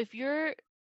 So if you're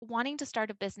wanting to start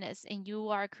a business and you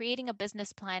are creating a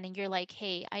business plan and you're like,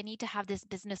 hey, I need to have this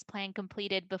business plan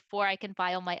completed before I can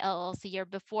file my LLC or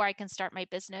before I can start my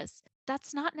business,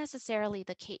 that's not necessarily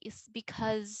the case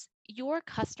because your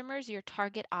customers, your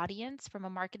target audience from a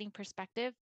marketing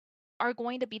perspective, are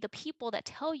going to be the people that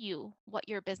tell you what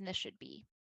your business should be.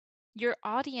 Your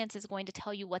audience is going to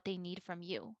tell you what they need from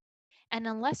you. And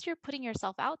unless you're putting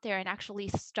yourself out there and actually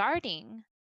starting,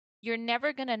 you're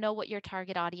never going to know what your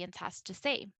target audience has to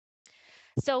say.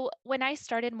 So when I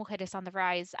started Mujeres on the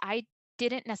Rise, I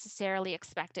didn't necessarily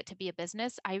expect it to be a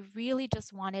business. I really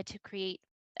just wanted to create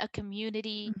a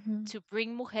community Mhm. to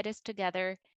bring mujeres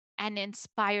together and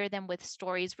inspire them with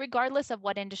stories, regardless of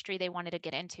what industry they wanted to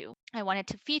get into. I wanted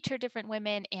to feature different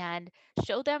women and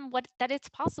show them what that it's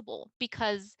possible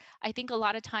because I think a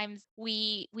lot of times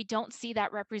we don't see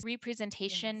that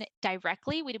representation Yes.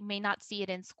 directly. We may not see it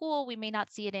in school, we may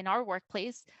not see it in our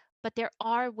workplace, but there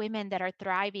are women that are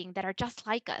thriving that are just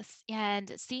like us,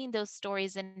 and seeing those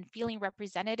stories and feeling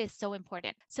represented is so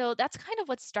important. So that's kind of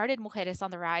what started Mujeres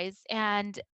on the Rise.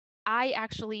 And I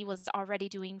actually was already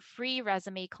doing free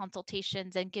resume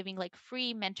consultations and giving like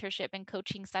free mentorship and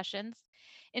coaching sessions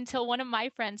until one of my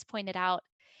friends pointed out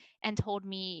and told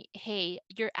me, hey,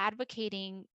 you're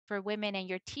advocating for women and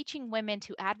you're teaching women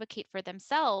to advocate for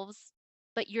themselves,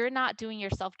 but you're not doing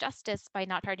yourself justice by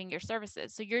not charging your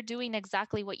services. So you're doing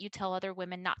exactly what you tell other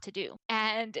women not to do.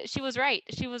 And she was right.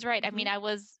 She was right. I mean, Mhm. I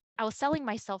was selling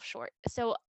myself short.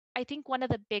 So I think one of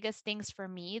the biggest things for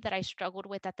me that I struggled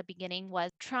with at the beginning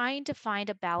was trying to find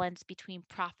a balance between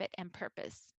profit and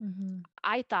purpose. Mhm.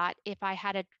 I thought if I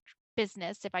had a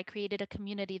business, if I created a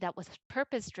community that was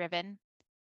purpose driven,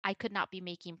 I could not be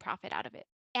making profit out of it.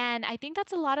 And I think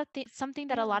that's a lot of something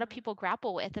that a lot of Yeah. people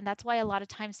grapple with. And that's why a lot of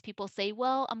times people say,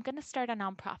 well, I'm going to start a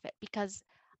nonprofit because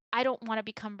I don't want to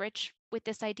become rich with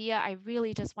this idea. I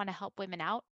really just want to help women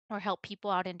out or help people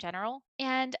out in general.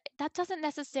 And that doesn't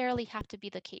necessarily have to be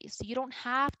the case. You don't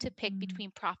have to pick Mhm.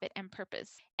 between profit and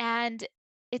purpose. And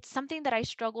it's something that I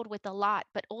struggled with a lot,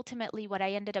 but ultimately what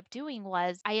I ended up doing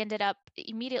was I ended up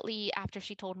immediately after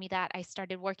she told me that I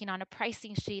started working on a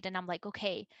pricing sheet and I'm like,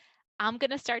 okay, I'm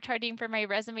gonna start charging for my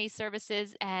resume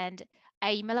services and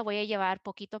ahí me la voy a llevar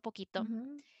poquito a poquito.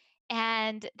 Mhm.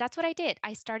 And that's what I did.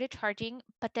 I started charging,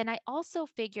 but then I also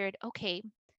figured, okay,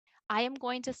 I am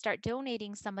going to start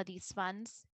donating some of these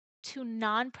funds to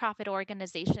nonprofit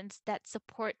organizations that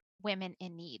support women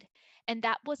in need. And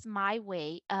that was my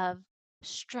way of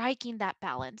striking that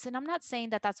balance. And I'm not saying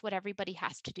that that's what everybody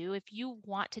has to do. If you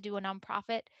want to do a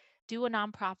nonprofit, do a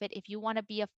nonprofit. If you want to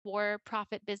be a for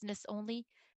profit business only,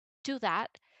 do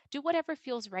that. Do whatever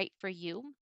feels right for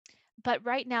you. But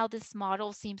right now, this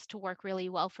model seems to work really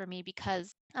well for me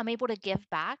because I'm able to give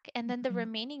back and then the Mhm.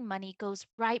 remaining money goes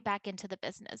right back into the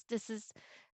business. This is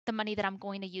the money that I'm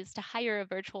going to use to hire a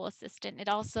virtual assistant. It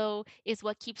also is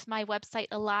what keeps my website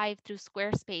alive through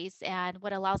Squarespace and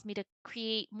what allows me to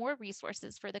create more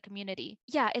resources for the community.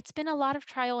 Yeah, it's been a lot of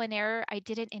trial and error. I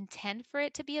didn't intend for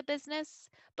it to be a business,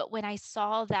 but when I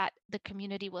saw that the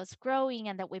community was growing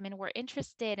and that women were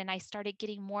interested and I started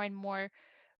getting more and more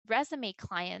resume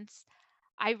clients,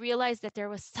 I realized that there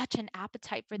was such an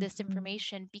appetite for this Mhm.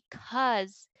 information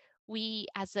because we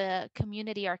as a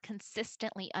community are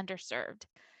consistently underserved.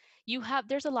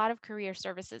 There's a lot of career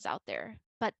services out there,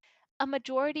 but a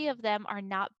majority of them are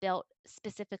not built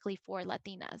specifically for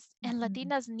Latinas. And Mhm.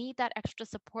 Latinas need that extra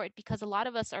support because a lot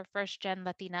of us are first gen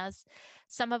Latinas.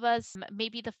 Some of us may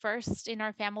be the first in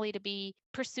our family to be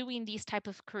pursuing these type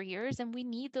of careers, and we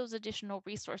need those additional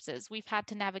resources. We've had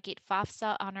to navigate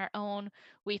FAFSA on our own.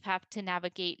 We've had to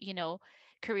navigate,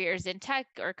 careers in tech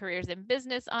or careers in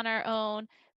business on our own,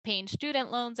 paying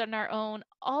student loans on our own,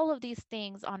 all of these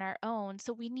things on our own.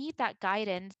 So we need that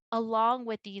guidance along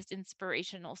with these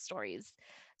inspirational stories.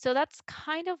 So that's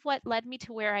kind of what led me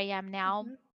to where I am now.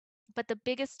 Mhm. But the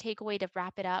biggest takeaway to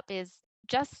wrap it up is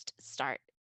just start.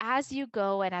 As you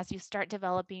go and as you start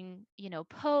developing,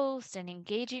 posts and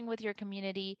engaging with your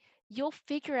community, you'll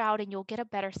figure out and you'll get a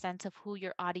better sense of who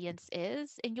your audience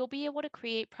is, and you'll be able to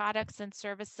create products and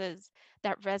services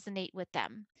that resonate with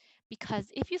them.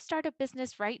 Because if you start a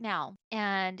business right now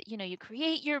and, you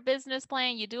create your business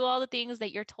plan, you do all the things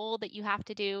that you're told that you have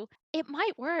to do, it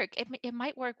might work. It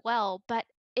might work well, but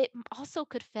also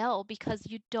could fail because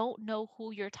you don't know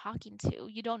who you're talking to.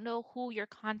 You don't know who your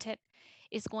content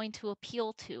is going to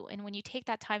appeal to. And when you take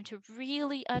that time to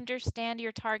really understand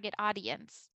your target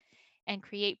audience and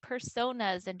create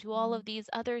personas and do all of Mhm. these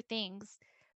other things,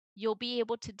 you'll be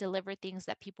able to deliver things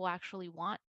that people actually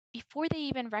want before they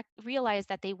even realize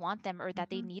that they want them or that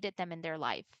they Mhm. needed them in their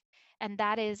life. And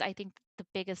that is, I think, the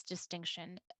biggest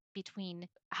distinction between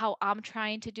how I'm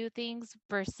trying to do things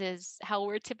versus how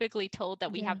we're typically told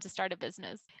that we have Yes. to start a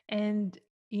business. And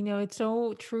it's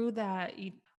so true that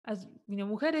as you know,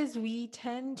 mujeres, we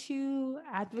tend to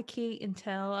advocate and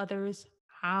tell others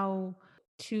how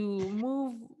to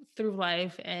move through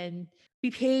life and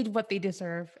be paid what they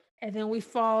deserve. And then we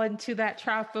fall into that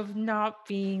trap of not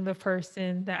being the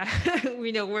person that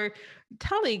we're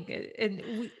telling.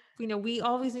 And we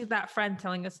always need that friend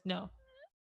telling us, no,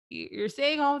 you're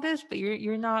saying all this, but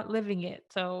you're not living it.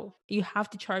 So you have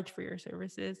to charge for your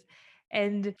services.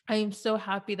 And I am so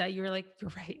happy that you're like,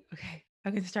 you're right. Okay,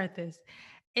 I'm gonna start this.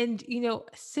 And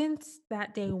since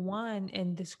that day one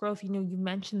and this growth, you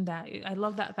mentioned that I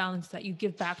love that balance that you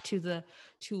give back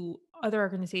to other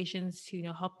organizations to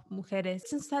help mujeres.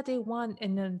 Since that day one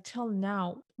and until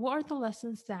now, what are the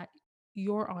lessons that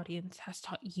your audience has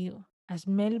taught you as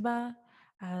Melba,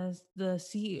 as the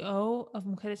CEO of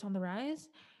Mujeres on the Rise,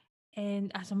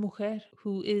 and as a mujer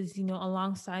who is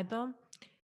alongside them,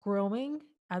 growing,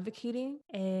 advocating,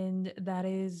 and that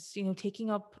is taking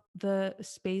up the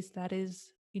space that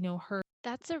is her.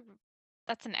 That's a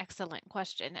that's an excellent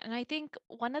question. And I think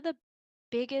one of the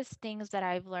biggest things that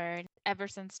I've learned ever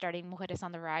since starting Mujeres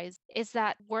on the Rise is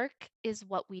that work is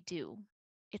what we do.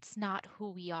 It's not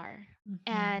who we are. Mhm.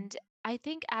 And I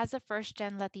think as a first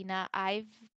gen Latina, I've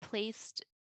placed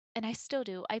and I still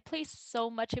do. I place so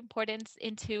much importance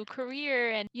into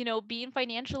career and, being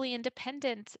financially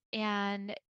independent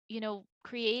and,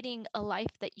 creating a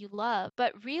life that you love.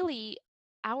 But really,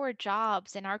 our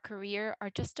jobs and our career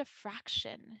are just a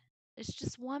fraction. It's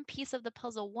just one piece of the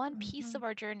puzzle, one piece Mhm. of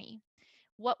our journey.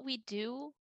 What we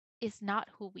do is not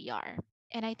who we are.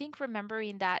 And I think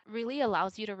remembering that really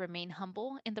allows you to remain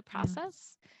humble in the Yes.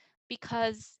 process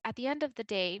because at the end of the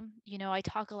day, I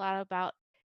talk a lot about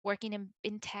working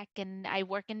in tech and I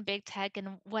work in big tech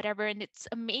and whatever. And it's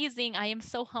amazing. I am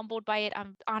so humbled by it.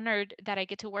 I'm honored that I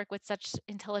get to work with such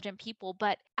intelligent people.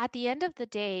 But at the end of the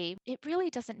day, it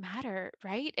really doesn't matter,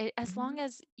 right? As long Mhm.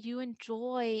 as you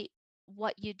enjoy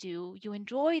what you do, you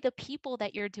enjoy the people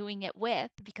that you're doing it with,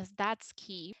 because that's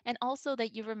key. And also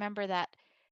that you remember that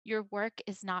your work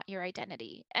is not your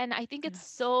identity. And I think it's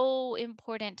Yes. so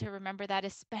important to remember that,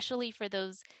 especially for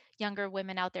those younger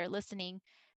women out there listening,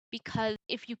 because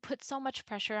if you put so much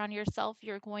pressure on yourself,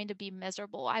 you're going to be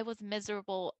miserable. I was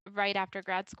miserable right after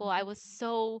grad school. I was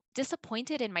so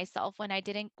disappointed in myself when I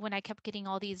kept getting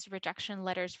all these rejection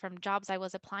letters from jobs I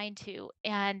was applying to.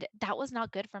 And that was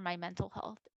not good for my mental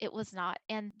health. It was not.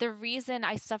 And the reason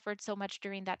I suffered so much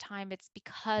during that time, it's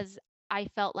because I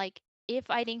felt like if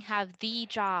I didn't have the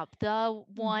job, the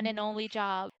one and Mhm. only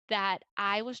job, that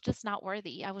I was just not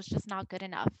worthy. I was just not good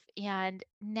enough. And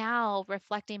now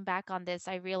reflecting back on this,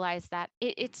 I realize that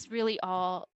it's really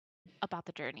all about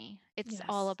the journey. It's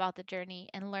all Yes. about the journey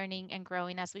and learning and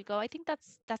growing as we go. I think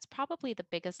that's probably the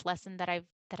biggest lesson that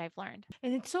I've learned.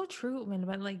 And it's so true, man.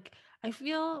 But like, I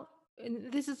feel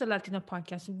and this is a Latina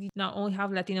podcast. We not only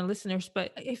have Latina listeners,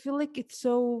 but I feel like it's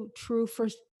so true for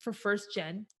first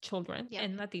gen children Yep.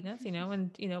 and Latinas,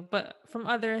 and but from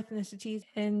other ethnicities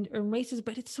and or races.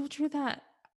 But it's so true that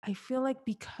I feel like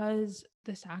because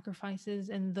the sacrifices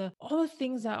and the all the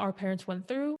things that our parents went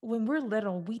through when we're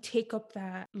little, we take up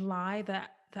that lie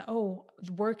that oh,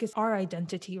 work is our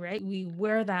identity, right? We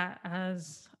wear that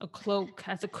as a cloak,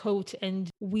 as a coat, and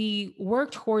we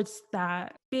work towards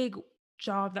that big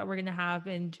job that we're going to have,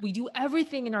 and we do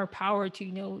everything in our power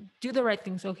to do the right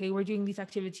things. Okay, we're doing these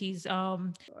activities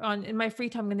on in my free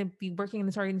time. I'm going to be working in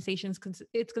this organization because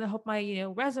it's going to help my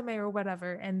resume or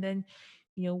whatever. And then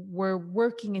we're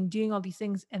working and doing all these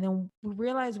things, and then we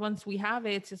realize once we have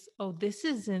it, it's just, oh, this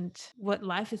isn't what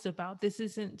life is about. This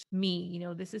isn't me.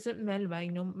 This isn't Melba.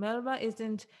 Melba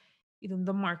isn't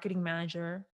the marketing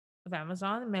manager of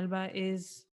Amazon. Melba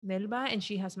is Melba, and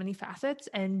she has many facets.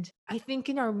 And I think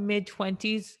in our mid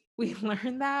 20s, we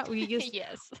learn that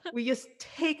Yes. we just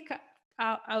take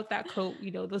out that coat.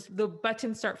 Those the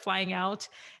buttons start flying out,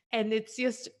 and it's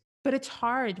just, but it's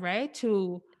hard, right?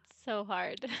 It's so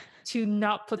hard. To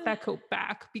not put that coat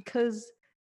back because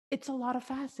it's a lot of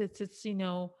facets. It's,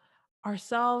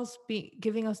 ourselves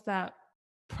giving us that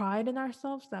pride in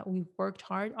ourselves that we've worked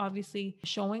hard, obviously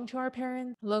showing to our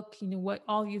parents, look, what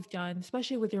all you've done,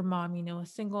 especially with your mom, a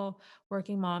single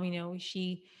working mom,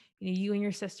 she, you and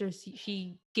your sisters,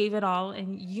 she gave it all,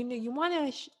 and you want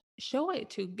to show it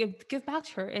to give back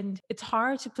to her. And it's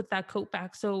hard to put that coat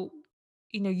back. So,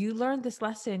 you learned this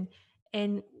lesson,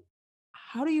 and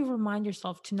how do you remind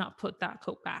yourself to not put that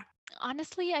coat back?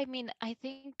 Honestly, I mean, I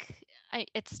think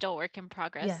it's still work in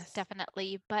progress, Yes.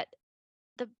 definitely. But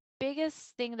the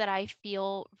biggest thing that I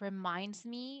feel reminds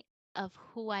me of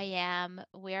who I am,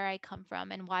 where I come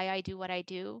from, and why I do what I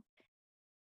do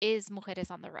is Mujeres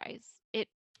on the Rise. It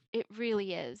It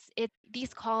really is.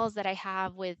 These calls that I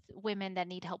have with women that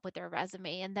need help with their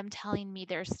resume and them telling me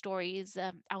their stories.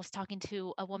 I was talking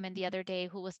to a woman the other day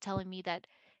who was telling me that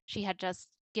she had just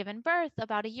given birth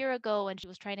about a year ago and she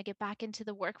was trying to get back into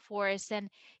the workforce, and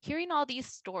hearing all these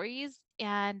stories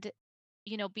and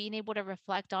being able to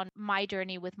reflect on my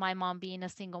journey with my mom being a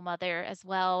single mother as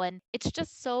well, and it's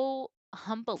just so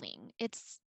humbling.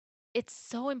 It's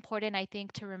so important, I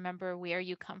think, to remember where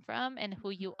you come from and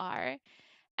who you are,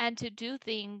 and to do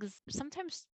things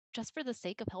sometimes just for the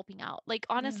sake of helping out. Like,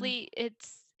 Yeah. honestly,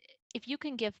 it's if you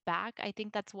can give back, I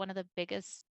think that's one of the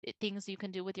biggest things you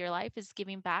can do with your life is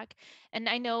giving back. And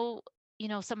I know,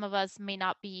 some of us may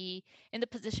not be in the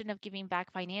position of giving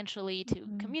back financially to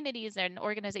Mhm. communities and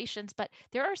organizations, but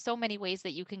there are so many ways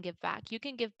that you can give back. You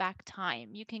can give back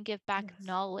time, you can give back Yes.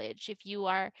 knowledge. If you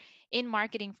are in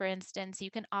marketing, for instance,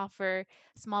 you can offer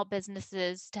small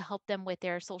businesses to help them with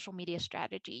their social media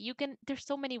strategy. There's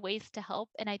so many ways to help,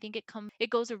 and I think it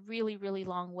goes a really, really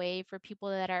long way for people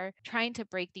that are trying to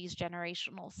break these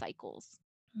generational cycles.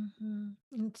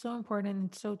 It's so important.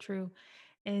 It's so true.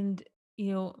 And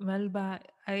Melba,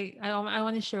 I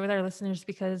want to share with our listeners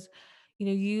because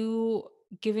you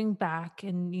giving back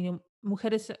and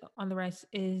Mujeres on the Rise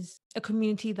is a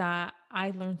community that I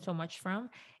learned so much from,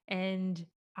 and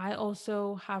I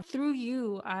also have through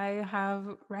you I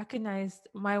have recognized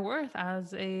my worth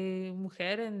as a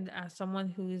mujer and as someone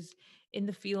who's in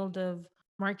the field of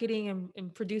marketing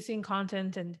and producing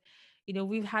content. And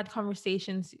we've had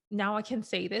conversations. Now I can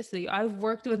say this. I've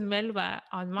worked with Melba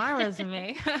on my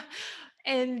resume.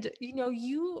 And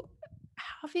you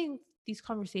having these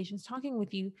conversations, talking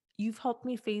with you, you've helped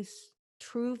me face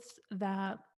truths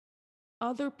that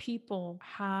other people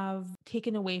have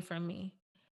taken away from me.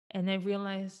 And I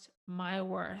realized my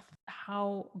worth,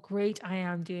 how great I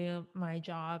am doing my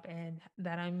job, and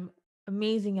that I'm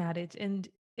amazing at it. And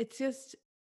it's just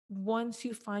once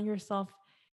you find yourself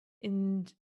in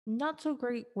not so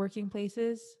great working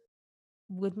places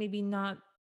with maybe not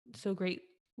so great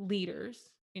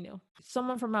leaders,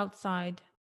 someone from outside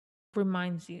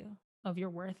reminds you of your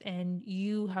worth. And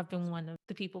you have been one of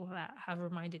the people that have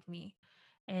reminded me.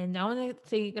 And I want to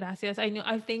say gracias. I know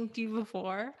I've thanked you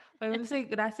before, but I want to say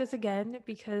gracias again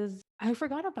because I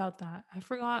forgot about that. I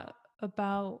forgot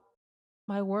about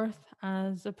my worth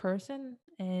as a person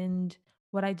and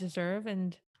what I deserve,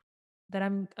 and that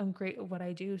I'm great at what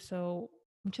I do. So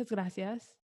muchas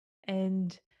gracias.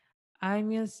 And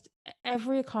I'm just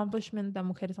every accomplishment that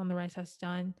Mujeres on the Rise has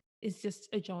done is just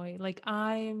a joy. Like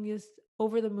I am just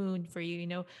over the moon for you.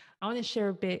 I want to share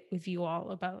a bit with you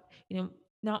all about,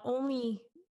 not only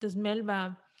does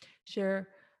Melba share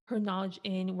her knowledge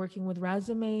in working with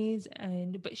resumes,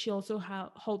 but she also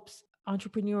helps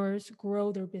entrepreneurs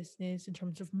grow their business in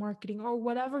terms of marketing or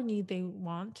whatever need they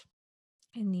want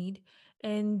and need.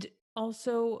 And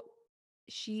also,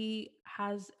 she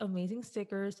has amazing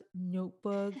stickers,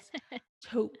 notebooks,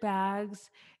 tote bags,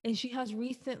 and she has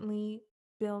recently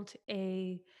built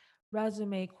a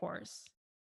resume course.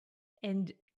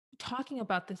 And talking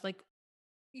about this, like,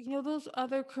 those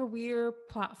other career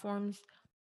platforms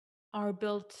are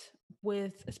built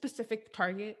with a specific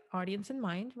target audience in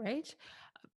mind, right?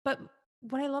 But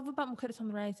what I love about Mujeres on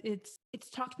the Rise, it's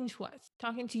talking to us,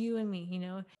 talking to you and me,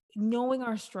 knowing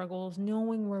our struggles,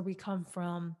 knowing where we come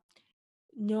from,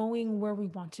 knowing where we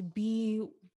want to be,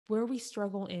 where we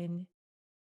struggle in.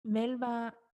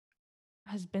 Melba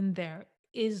has been there,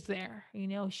 is there,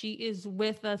 she is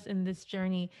with us in this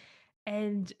journey.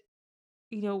 And,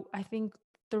 I think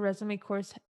the resume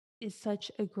course is such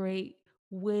a great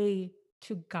way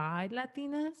to guide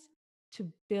Latinas to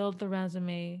build the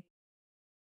resume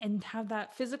and have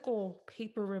that physical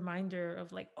paper reminder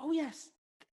of like, oh yes,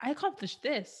 I accomplished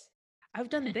this. I've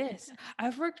done this.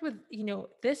 I've worked with,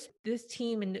 this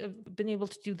team and have been able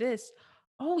to do this.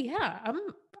 Oh yeah, I'm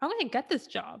going to get this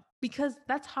job because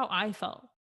that's how I felt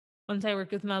once I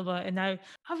worked with Melba. And I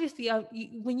obviously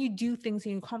when you do things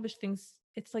and you accomplish things,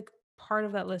 it's like part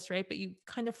of that list, right? But you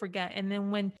kind of forget. And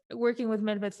then when working with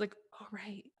Melba, it's like, all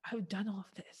right, I've done all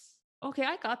of this. Okay,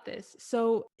 I got this.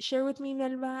 So share with me,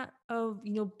 Melba, of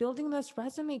building this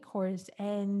resume course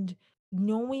and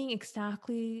knowing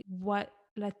exactly what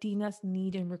Latinas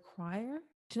need and require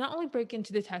to not only break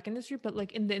into the tech industry, but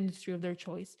like in the industry of their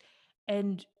choice.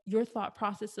 And your thought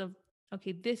process of,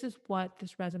 okay, this is what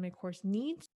this resume course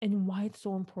needs and why it's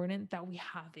so important that we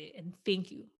have it. And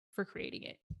thank you for creating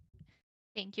it.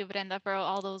 Thank you, Brenda, for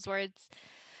all those words.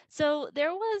 So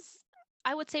there was,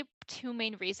 I would say, two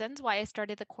main reasons why I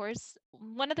started the course.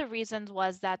 One of the reasons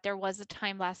was that there was a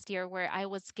time last year where I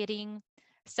was getting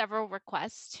several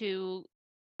requests to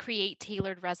create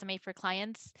tailored resume for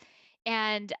clients.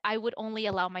 And I would only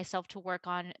allow myself to work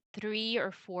on 3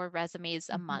 or 4 resumes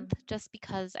a month Mhm. just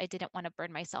because I didn't want to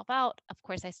burn myself out. Of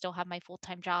course, I still have my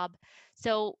full-time job.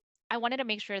 So I wanted to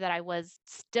make sure that I was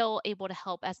still able to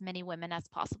help as many women as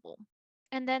possible.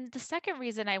 And then the second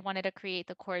reason I wanted to create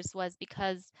the course was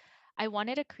because I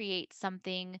wanted to create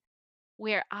something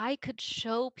where I could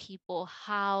show people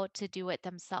how to do it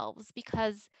themselves.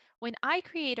 Because when I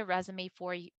create a resume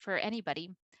for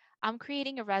anybody, I'm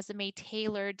creating a resume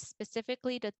tailored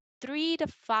specifically to 3 to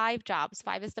 5 jobs.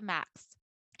 5 is the max.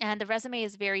 And the resume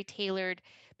is very tailored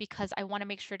because I want to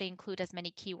make sure to include as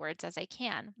many keywords as I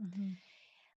can. Mhm.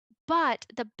 But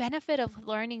the benefit of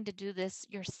learning to do this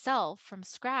yourself from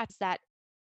scratch is that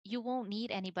you won't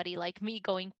need anybody like me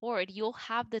going forward. You'll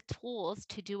have the tools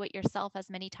to do it yourself as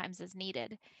many times as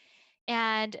needed.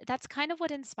 And that's kind of what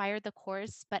inspired the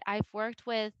course. But I've worked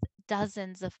with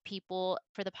dozens of people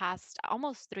for the past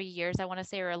almost 3 years, I want to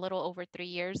say, or a little over 3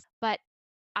 years. But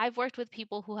I've worked with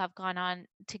people who have gone on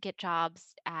to get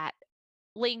jobs at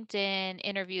LinkedIn,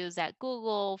 interviews at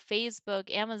Google,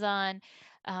 Facebook, Amazon.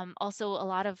 Also,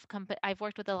 I've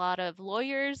worked with a lot of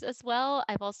lawyers as well.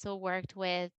 I've also worked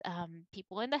with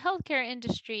people in the healthcare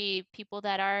industry, people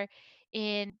that are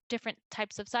in different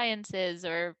types of sciences,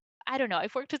 or I don't know.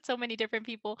 I've worked with so many different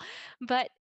people. But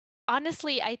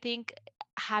honestly, I think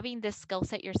having this skill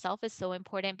set yourself is so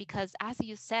important because, as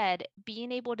you said,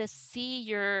 being able to see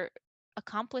your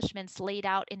accomplishments laid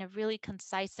out in a really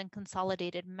concise and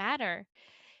consolidated manner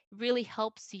really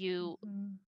helps you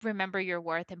Mhm. remember your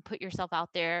worth and put yourself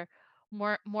out there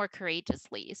more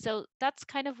courageously. So that's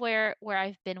kind of where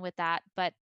I've been with that.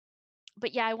 But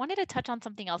yeah, I wanted to touch on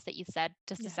something else that you said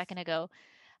just a Yes. second ago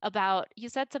about you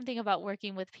said something about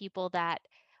working with people that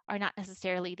are not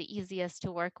necessarily the easiest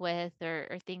to work with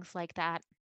or things like that.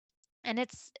 And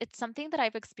it's something that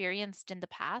I've experienced in the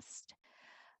past.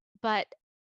 But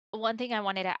one thing I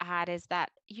wanted to add is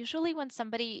that usually when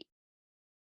somebody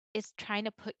is trying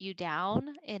to put you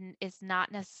down and is not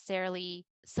necessarily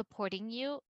supporting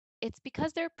you, it's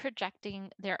because they're projecting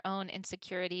their own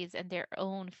insecurities and their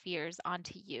own fears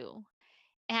onto you.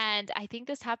 And I think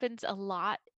this happens a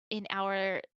lot in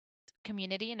our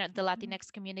community, in the Mhm.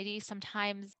 Latinx community.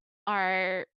 Sometimes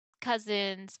our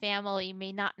cousins, family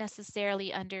may not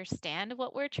necessarily understand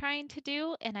what we're trying to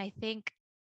do. And I think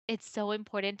it's so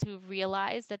important to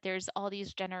realize that there's all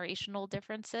these generational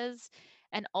differences.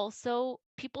 And also,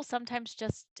 people sometimes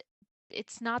just,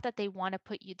 it's not that they want to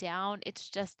put you down, it's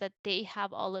just that they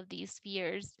have all of these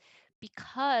fears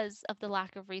because of the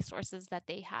lack of resources that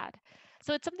they had.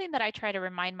 So it's something that I try to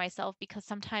remind myself because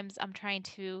sometimes I'm trying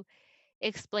to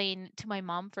explain to my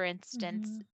mom, for instance,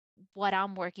 Mhm. what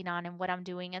I'm working on and what I'm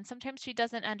doing. And sometimes she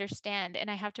doesn't understand. And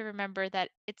I have to remember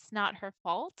that it's not her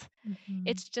fault. Mhm.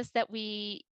 It's just that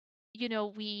we've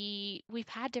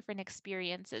had different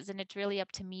experiences and it's really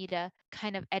up to me to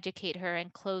kind of educate her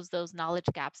and close those knowledge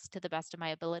gaps to the best of my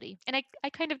ability. And I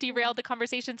kind of Yeah. derailed the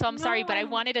conversation, so I'm sorry, No, but I I'm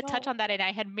wanted to touch no. on that and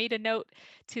I had made a note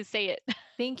to say it.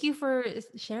 Thank you for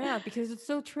sharing that because it's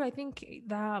so true. I think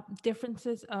the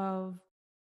differences of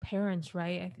parents,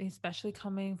 right? I think especially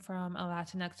coming from a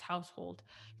Latinx household.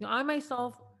 I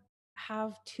myself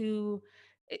have to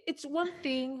it's one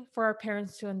thing for our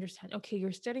parents to understand, okay,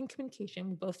 you're studying communication,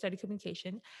 we both study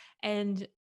communication, and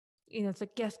it's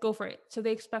like, yes, go for it. So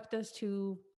they expect us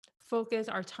to focus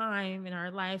our time and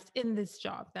our lives in this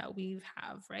job that we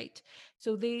have, right?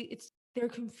 So they're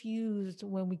confused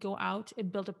when we go out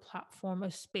and build a platform,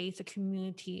 a space, a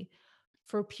community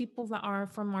for people that are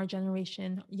from our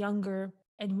generation, younger,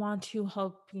 and want to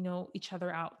help, each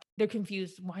other out. They're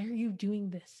confused. Why are you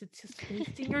doing this? It's just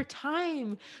wasting your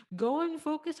time. Go and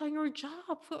focus on your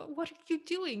job. What are you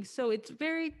doing? So it's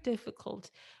very difficult.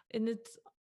 And it's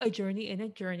a journey in a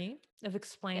journey of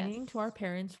explaining to our Yes.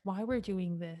 parents why we're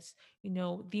doing this,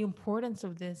 the importance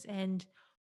of this and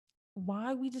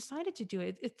why we decided to do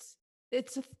it. It's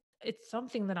a, it's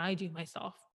something that I do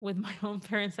myself with my own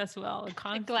parents as well,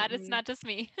 Glad it's constantly. not just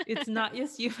me. It's not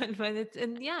just you, but it's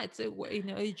and yeah, it's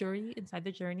a journey inside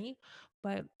the journey.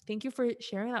 But thank you for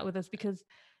sharing that with us because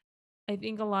I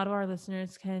think a lot of our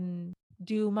listeners can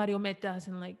do mariometas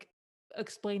and like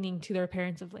explaining to their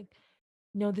parents of like,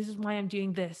 no, this is why I'm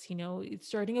doing this. It's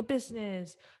starting a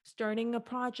business, starting a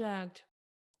project,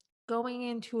 going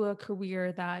into a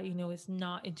career that is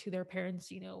not into their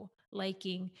parents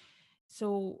liking.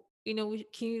 So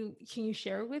can you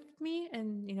share with me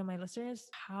and my listeners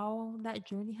how that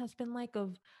journey has been like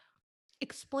of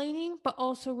explaining but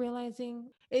also realizing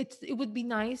it would be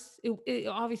nice,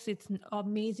 obviously it's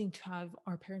amazing to have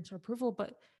our parents' approval,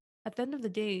 but at the end of the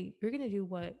day you're going to do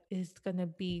what is going to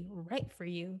be right for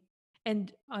you.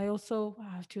 And I also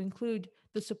have to include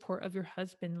the support of your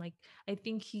husband. Like, I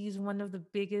think he's one of the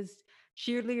biggest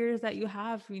cheerleaders that you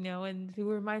have, and who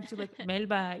reminds you, like,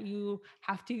 Melba, you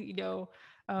have to,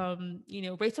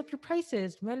 raise up your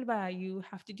prices. Melba, you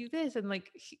have to do this. And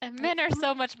like, And men are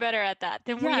so much better at that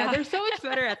than we yeah, are. they're so much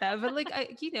better at that. But like,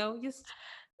 just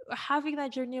having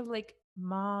that journey of like,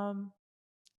 mom,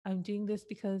 I'm doing this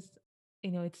because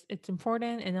it's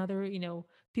important, and other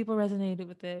people resonated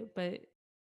with it. But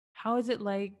how is it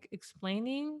like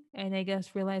explaining, and I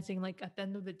guess realizing, like, at the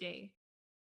end of the day,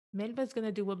 Melba's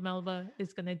gonna do what Melba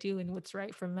is gonna do and what's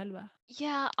right for Melba.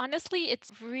 Yeah, honestly,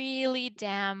 it's really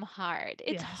damn hard.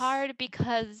 It's Yes. hard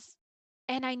because,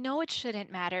 and I know it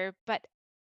shouldn't matter, but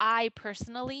I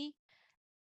personally,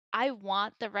 I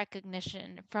want the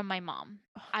recognition from my mom.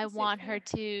 Oh, I same want her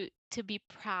here. to be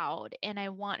proud, and I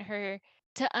want her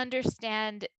to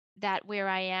understand that where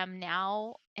I am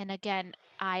now, and again,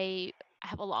 I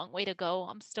have a long way to go.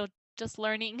 I'm still just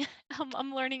learning.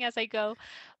 I'm learning as I go,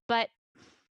 but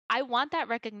I want that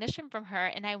recognition from her,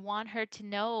 and I want her to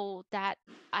know that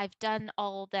I've done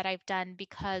all that I've done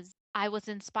because I was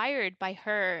inspired by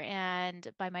her and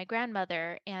by my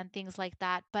grandmother and things like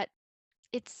that. But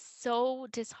it's so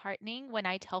disheartening when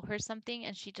I tell her something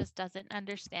and she just doesn't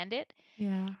understand it.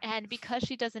 Yeah. And because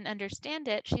she doesn't understand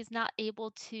it, she's not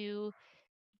able to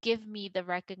give me the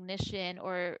recognition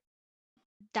or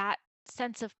that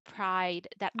sense of pride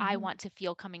that I Hmm. want to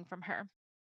feel coming from her.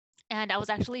 And I was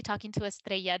actually talking to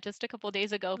Estrella just a couple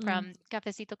days ago Mm. from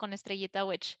Cafecito con Estrellita,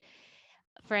 which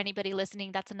for anybody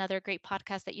listening, that's another great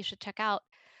podcast that you should check out.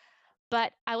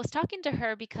 But I was talking to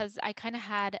her because I kind of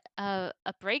had a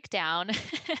breakdown.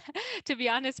 To be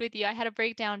honest with you, I had a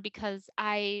breakdown because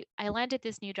I landed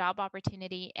this new job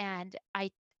opportunity, and I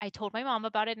told my mom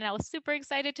about it, and I was super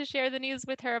excited to share the news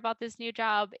with her about this new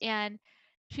job, and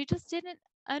she just didn't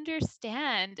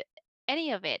understand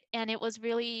any of it, and it was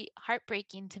really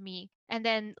heartbreaking to me. And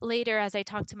then later, as I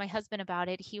talked to my husband about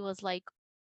it, he was like,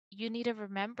 you need to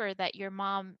remember that your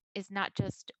mom is not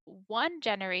just one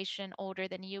generation older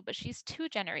than you, but she's two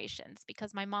generations,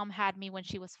 because my mom had me when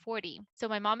she was 40. So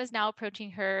my mom is now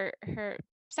approaching her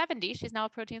 70. She's now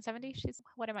approaching 70. She's,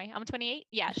 what am I? I'm 28.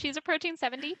 Yeah, she's approaching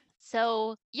 70.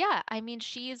 So, yeah, I mean,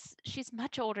 she's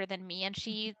much older than me, and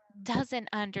she doesn't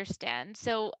understand.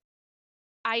 So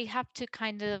I have to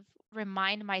kind of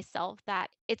remind myself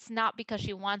that it's not because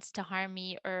she wants to harm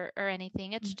me or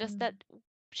anything. It's just Hmm. that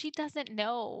she doesn't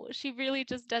know. She really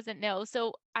just doesn't know.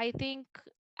 So I think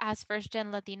as first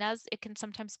gen Latinas, it can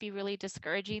sometimes be really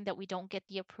discouraging that we don't get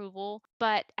the approval.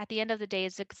 But at the end of the day,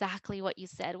 it's exactly what you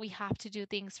said. We have to do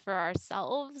things for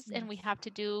ourselves, and we Yes. have to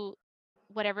do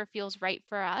whatever feels right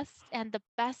for us. And the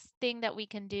best thing that we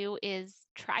can do is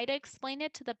try to explain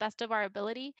it to the best of our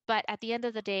ability. But at the end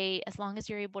of the day, as long as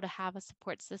you're able to have a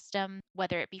support system,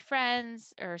 whether it be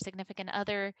friends or significant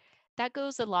other, that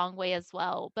goes a long way as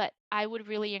well. But I would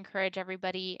really encourage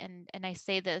everybody, and I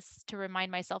say this to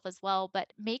remind myself as well,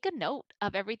 but make a note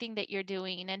of everything that you're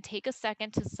doing and take a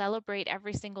second to celebrate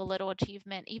every single little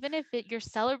achievement, even if you're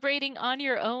celebrating on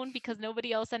your own because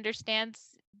nobody else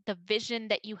understands the vision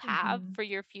that you have Hmm. for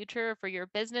your future, for your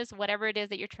business, whatever it is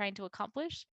that you're trying to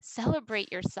accomplish.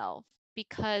 Celebrate yourself,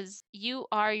 because you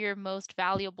are your most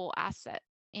valuable asset,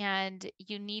 and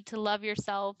you need to love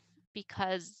yourself,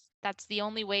 because that's the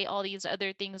only way all these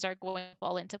other things are going to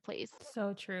fall into place.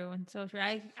 So true and so true.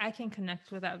 I can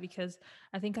connect with that because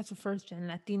I think as a first gen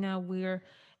Latina, we're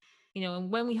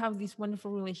and when we have these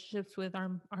wonderful relationships with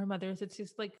our mothers, it's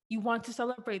just like you want to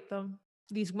celebrate them,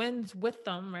 these wins with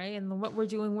them, right? And what we're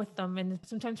doing with them. And it's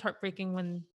sometimes heartbreaking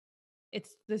when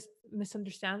it's this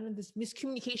misunderstanding, this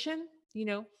miscommunication, you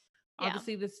know, Yeah.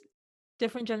 obviously this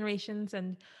different generations.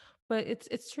 And but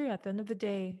it's true, at the end of the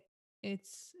day,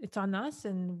 it's on us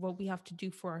and what we have to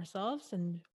do for ourselves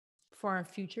and for our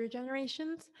future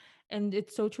generations. And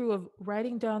it's so true of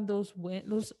writing down those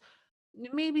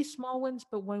maybe small wins,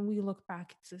 but when we look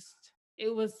back,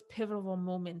 it was pivotal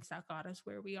moments that got us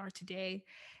where we are today.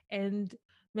 And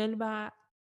Melba,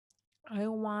 I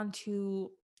want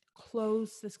to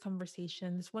close this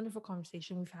conversation, this wonderful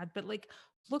conversation we've had. But like,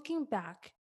 looking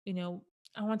back, you know,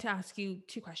 I want to ask you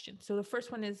two questions. So the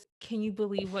first one is, can you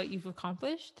believe what you've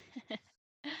accomplished?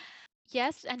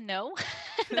 Yes and no.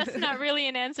 That's not really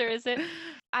an answer, is it?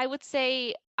 I would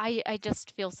say I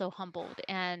just feel so humbled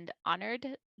and honored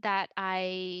that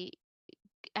I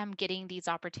am getting these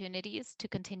opportunities to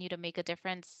continue to make a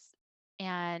difference.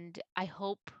 And I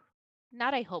hope,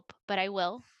 not I hope, but I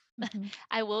will. Mhm.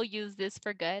 I will use this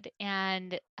for good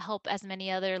and help as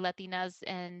many other Latinas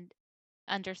and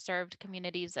underserved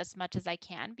communities as much as I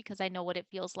can, because I know what it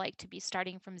feels like to be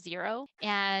starting from zero.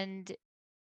 And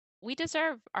we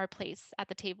deserve our place at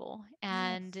the table. Yes.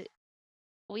 And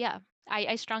well, yeah,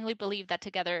 I strongly believe that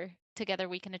together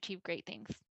we can achieve great things.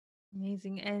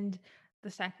 Amazing. And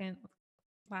the second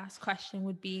last question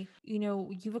would be,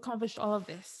 you've accomplished all of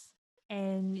this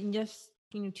and in just,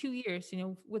 2 years,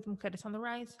 with Mujeres on the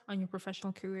Rise on your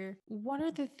professional career, what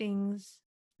are the things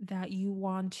that you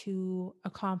want to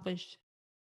accomplish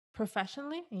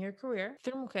professionally in your career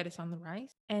through Mujeres on the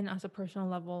Rise and as a personal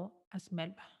level as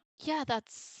Melba? Yeah,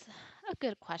 that's a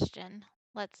good question.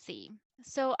 Let's see.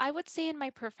 So, I would say in my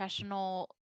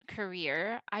professional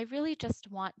career, I really just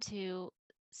want to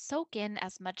soak in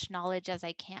as much knowledge as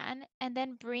I can and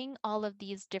then bring all of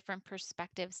these different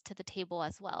perspectives to the table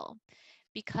as well.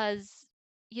 Because,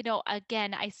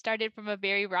 again, I started from a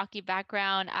very rocky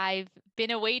background. I've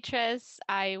been a waitress,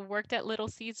 I worked at Little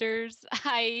Caesars.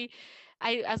 I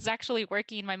was actually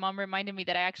working. My mom reminded me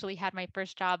that I actually had my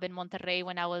first job in Monterrey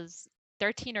when I was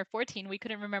 13 or 14. We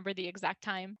couldn't remember the exact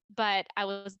time, but I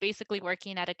was basically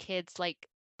working at a kid's like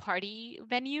party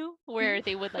venue where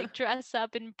they would like dress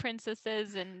up in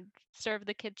princesses and serve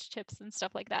the kids chips and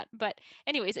stuff like that. But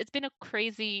anyways, it's been a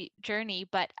crazy journey,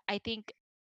 but I think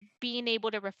being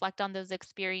able to reflect on those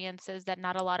experiences that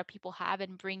not a lot of people have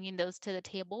and bringing those to the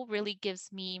table really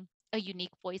gives me a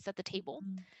unique voice at the table.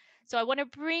 Mhm. So I want to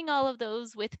bring all of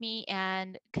those with me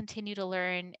and continue to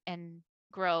learn and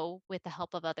grow with the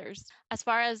help of others. As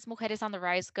far as Mujeres on the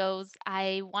Rise goes,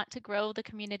 I want to grow the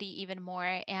community even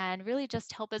more and really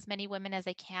just help as many women as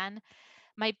I can.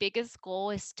 My biggest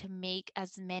goal is to make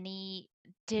as many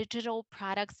digital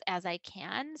products as I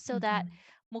can so that Mhm.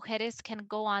 mujeres can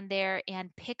go on there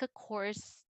and pick a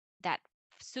course that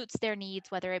suits their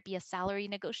needs, whether it be a salary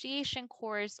negotiation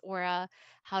course or a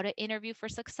how to interview for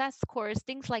success course,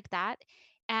 things like that.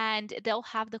 And they'll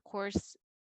have the course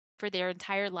for their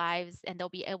entire lives and they'll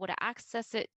be able to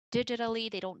access it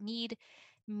digitally. They don't need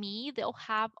me. They'll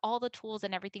have all the tools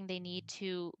and everything they need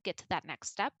to get to that next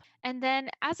step. And then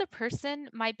as a person,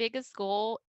 my biggest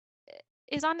goal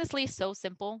is honestly so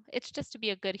simple. It's just to be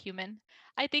a good human.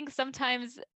 I think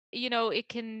sometimes, it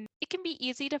can be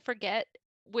easy to forget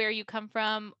where you come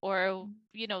from or,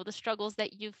 the struggles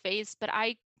that you face, but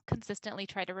I consistently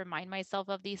try to remind myself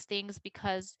of these things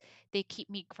because they keep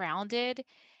me grounded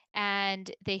and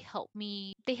they help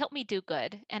me do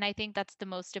good. And I think that's the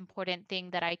most important thing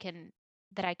that I can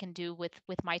do with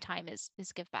my time is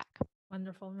give back.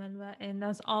 Wonderful, Melba. And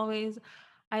as always,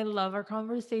 I love our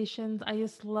conversations. I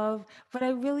just love, but I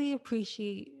really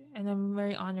appreciate, and I'm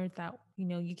very honored that,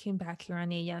 you came back here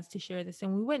on AES to share this.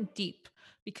 And we went deep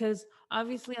because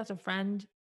obviously, as a friend,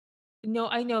 no,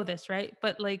 I know this, right?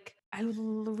 But like,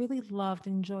 really loved,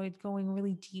 enjoyed going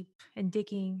really deep and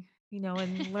digging,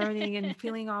 and learning and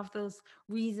feeling off those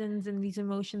reasons and these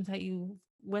emotions that you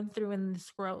went through in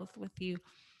this growth with you.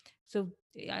 So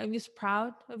I'm just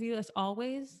proud of you as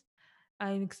always.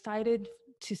 I'm excited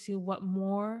to see what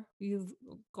more you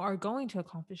are going to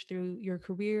accomplish through your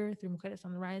career, through Mujeres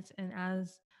on the Rise, and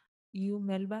as you,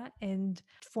 Melba. And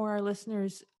for our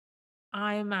listeners,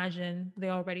 I imagine they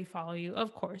already follow you,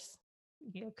 of course,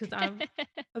 because I'm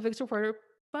a big supporter.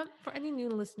 But for any new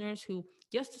listeners who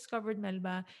just discovered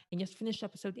Melba and just finished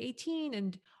episode 18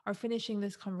 and are finishing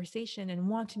this conversation and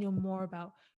want to know more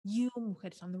about you,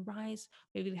 Mujeres on the Rise,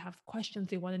 maybe they have questions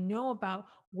they want to know about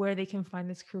where they can find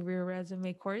this career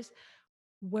resume course,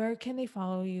 where can they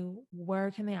follow you?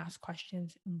 Where can they ask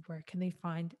questions? And where can they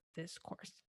find this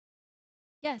course?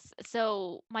 Yes.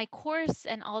 So my course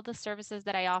and all the services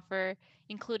that I offer,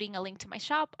 including a link to my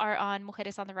shop, are on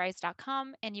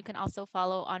mujeresontherise.com. And you can also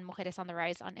follow on Mujeres on the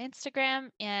Rise on Instagram.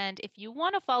 And if you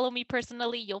want to follow me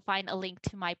personally, you'll find a link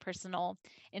to my personal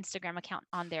Instagram account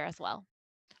on there as well.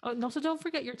 Oh, and also don't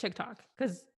forget your TikTok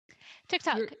because you're,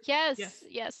 TikTok. Yes. yes.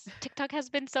 Yes. TikTok has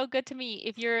been so good to me.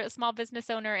 If you're a small business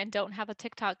owner and don't have a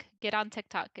TikTok, get on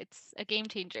TikTok. It's a game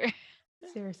changer.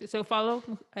 Seriously. So follow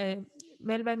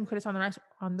Melba and Mujeres on the Rise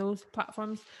on those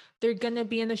platforms. They're going to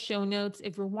be in the show notes.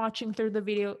 If you're watching through the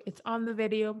video, it's on the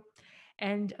video.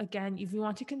 And again, if you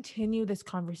want to continue this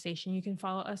conversation, you can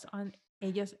follow us on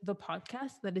AS the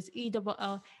podcast. That is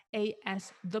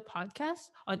ELLAS the podcast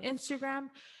on Instagram.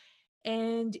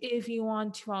 And if you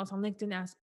want to follow us on LinkedIn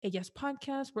as AS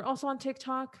Podcast, we're also on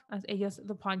TikTok as AS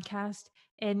the Podcast.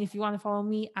 And if you want to follow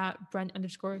me at Bren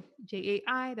underscore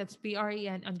JAI, that's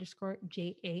BREN underscore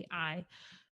JAI.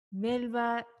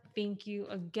 Melba, thank you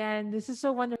again. This is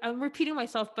so wonderful. I'm repeating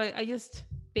myself, but I just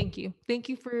thank you. Thank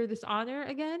you for this honor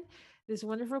again, this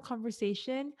wonderful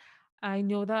conversation. I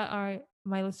know that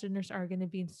my listeners are going to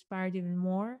be inspired even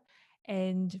more.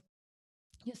 And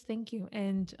Yes, thank you.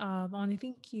 And I want to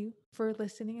thank you for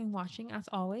listening and watching as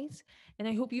always. And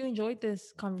I hope you enjoyed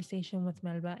this conversation with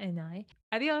Melba and I.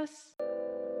 Adios.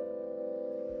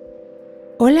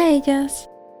 Hola, ellas.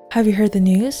 Have you heard the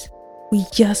news? We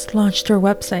just launched our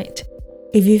website.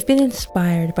 If you've been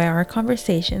inspired by our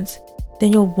conversations,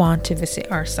 then you'll want to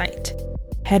visit our site.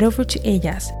 Head over to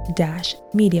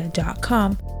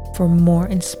ellas-media.com for more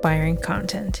inspiring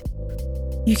content.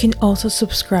 You can also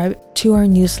subscribe to our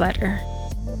newsletter,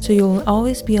 so you'll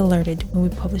always be alerted when we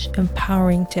publish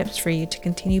empowering tips for you to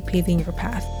continue paving your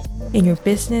path in your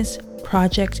business,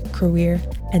 project, career,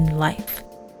 and life.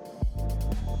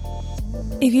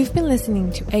 If you've been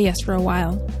listening to Ellas for a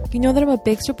while, you know that I'm a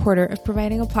big supporter of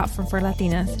providing a platform for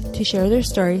Latinas to share their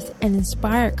stories and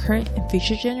inspire current and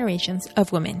future generations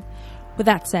of women. With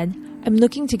that said, I'm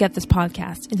looking to get this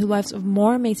podcast into the lives of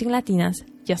more amazing Latinas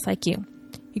just like you.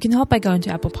 You can help by going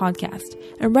to Apple Podcasts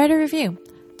and write a review.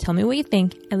 Tell me what you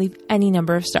think and leave any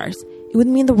number of stars. It would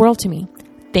mean the world to me.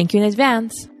 Thank you in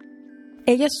advance.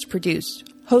 Ellas is produced,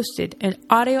 hosted, and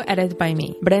audio edited by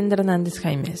me, Brenda Hernandez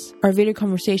Jaimes. Our video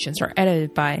conversations are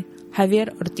edited by Javier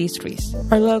Ortiz Ruiz.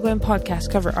 Our logo and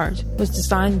podcast cover art was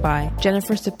designed by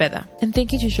Jennifer Cepeda. And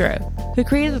thank you to Shiro, who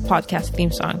created the podcast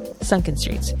theme song, Sunken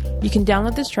Streets. You can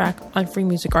download this track on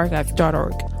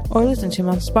freemusicarchive.org or listen to him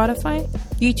on Spotify,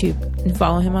 YouTube, and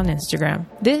follow him on Instagram.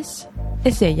 This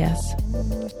is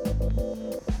Ellas.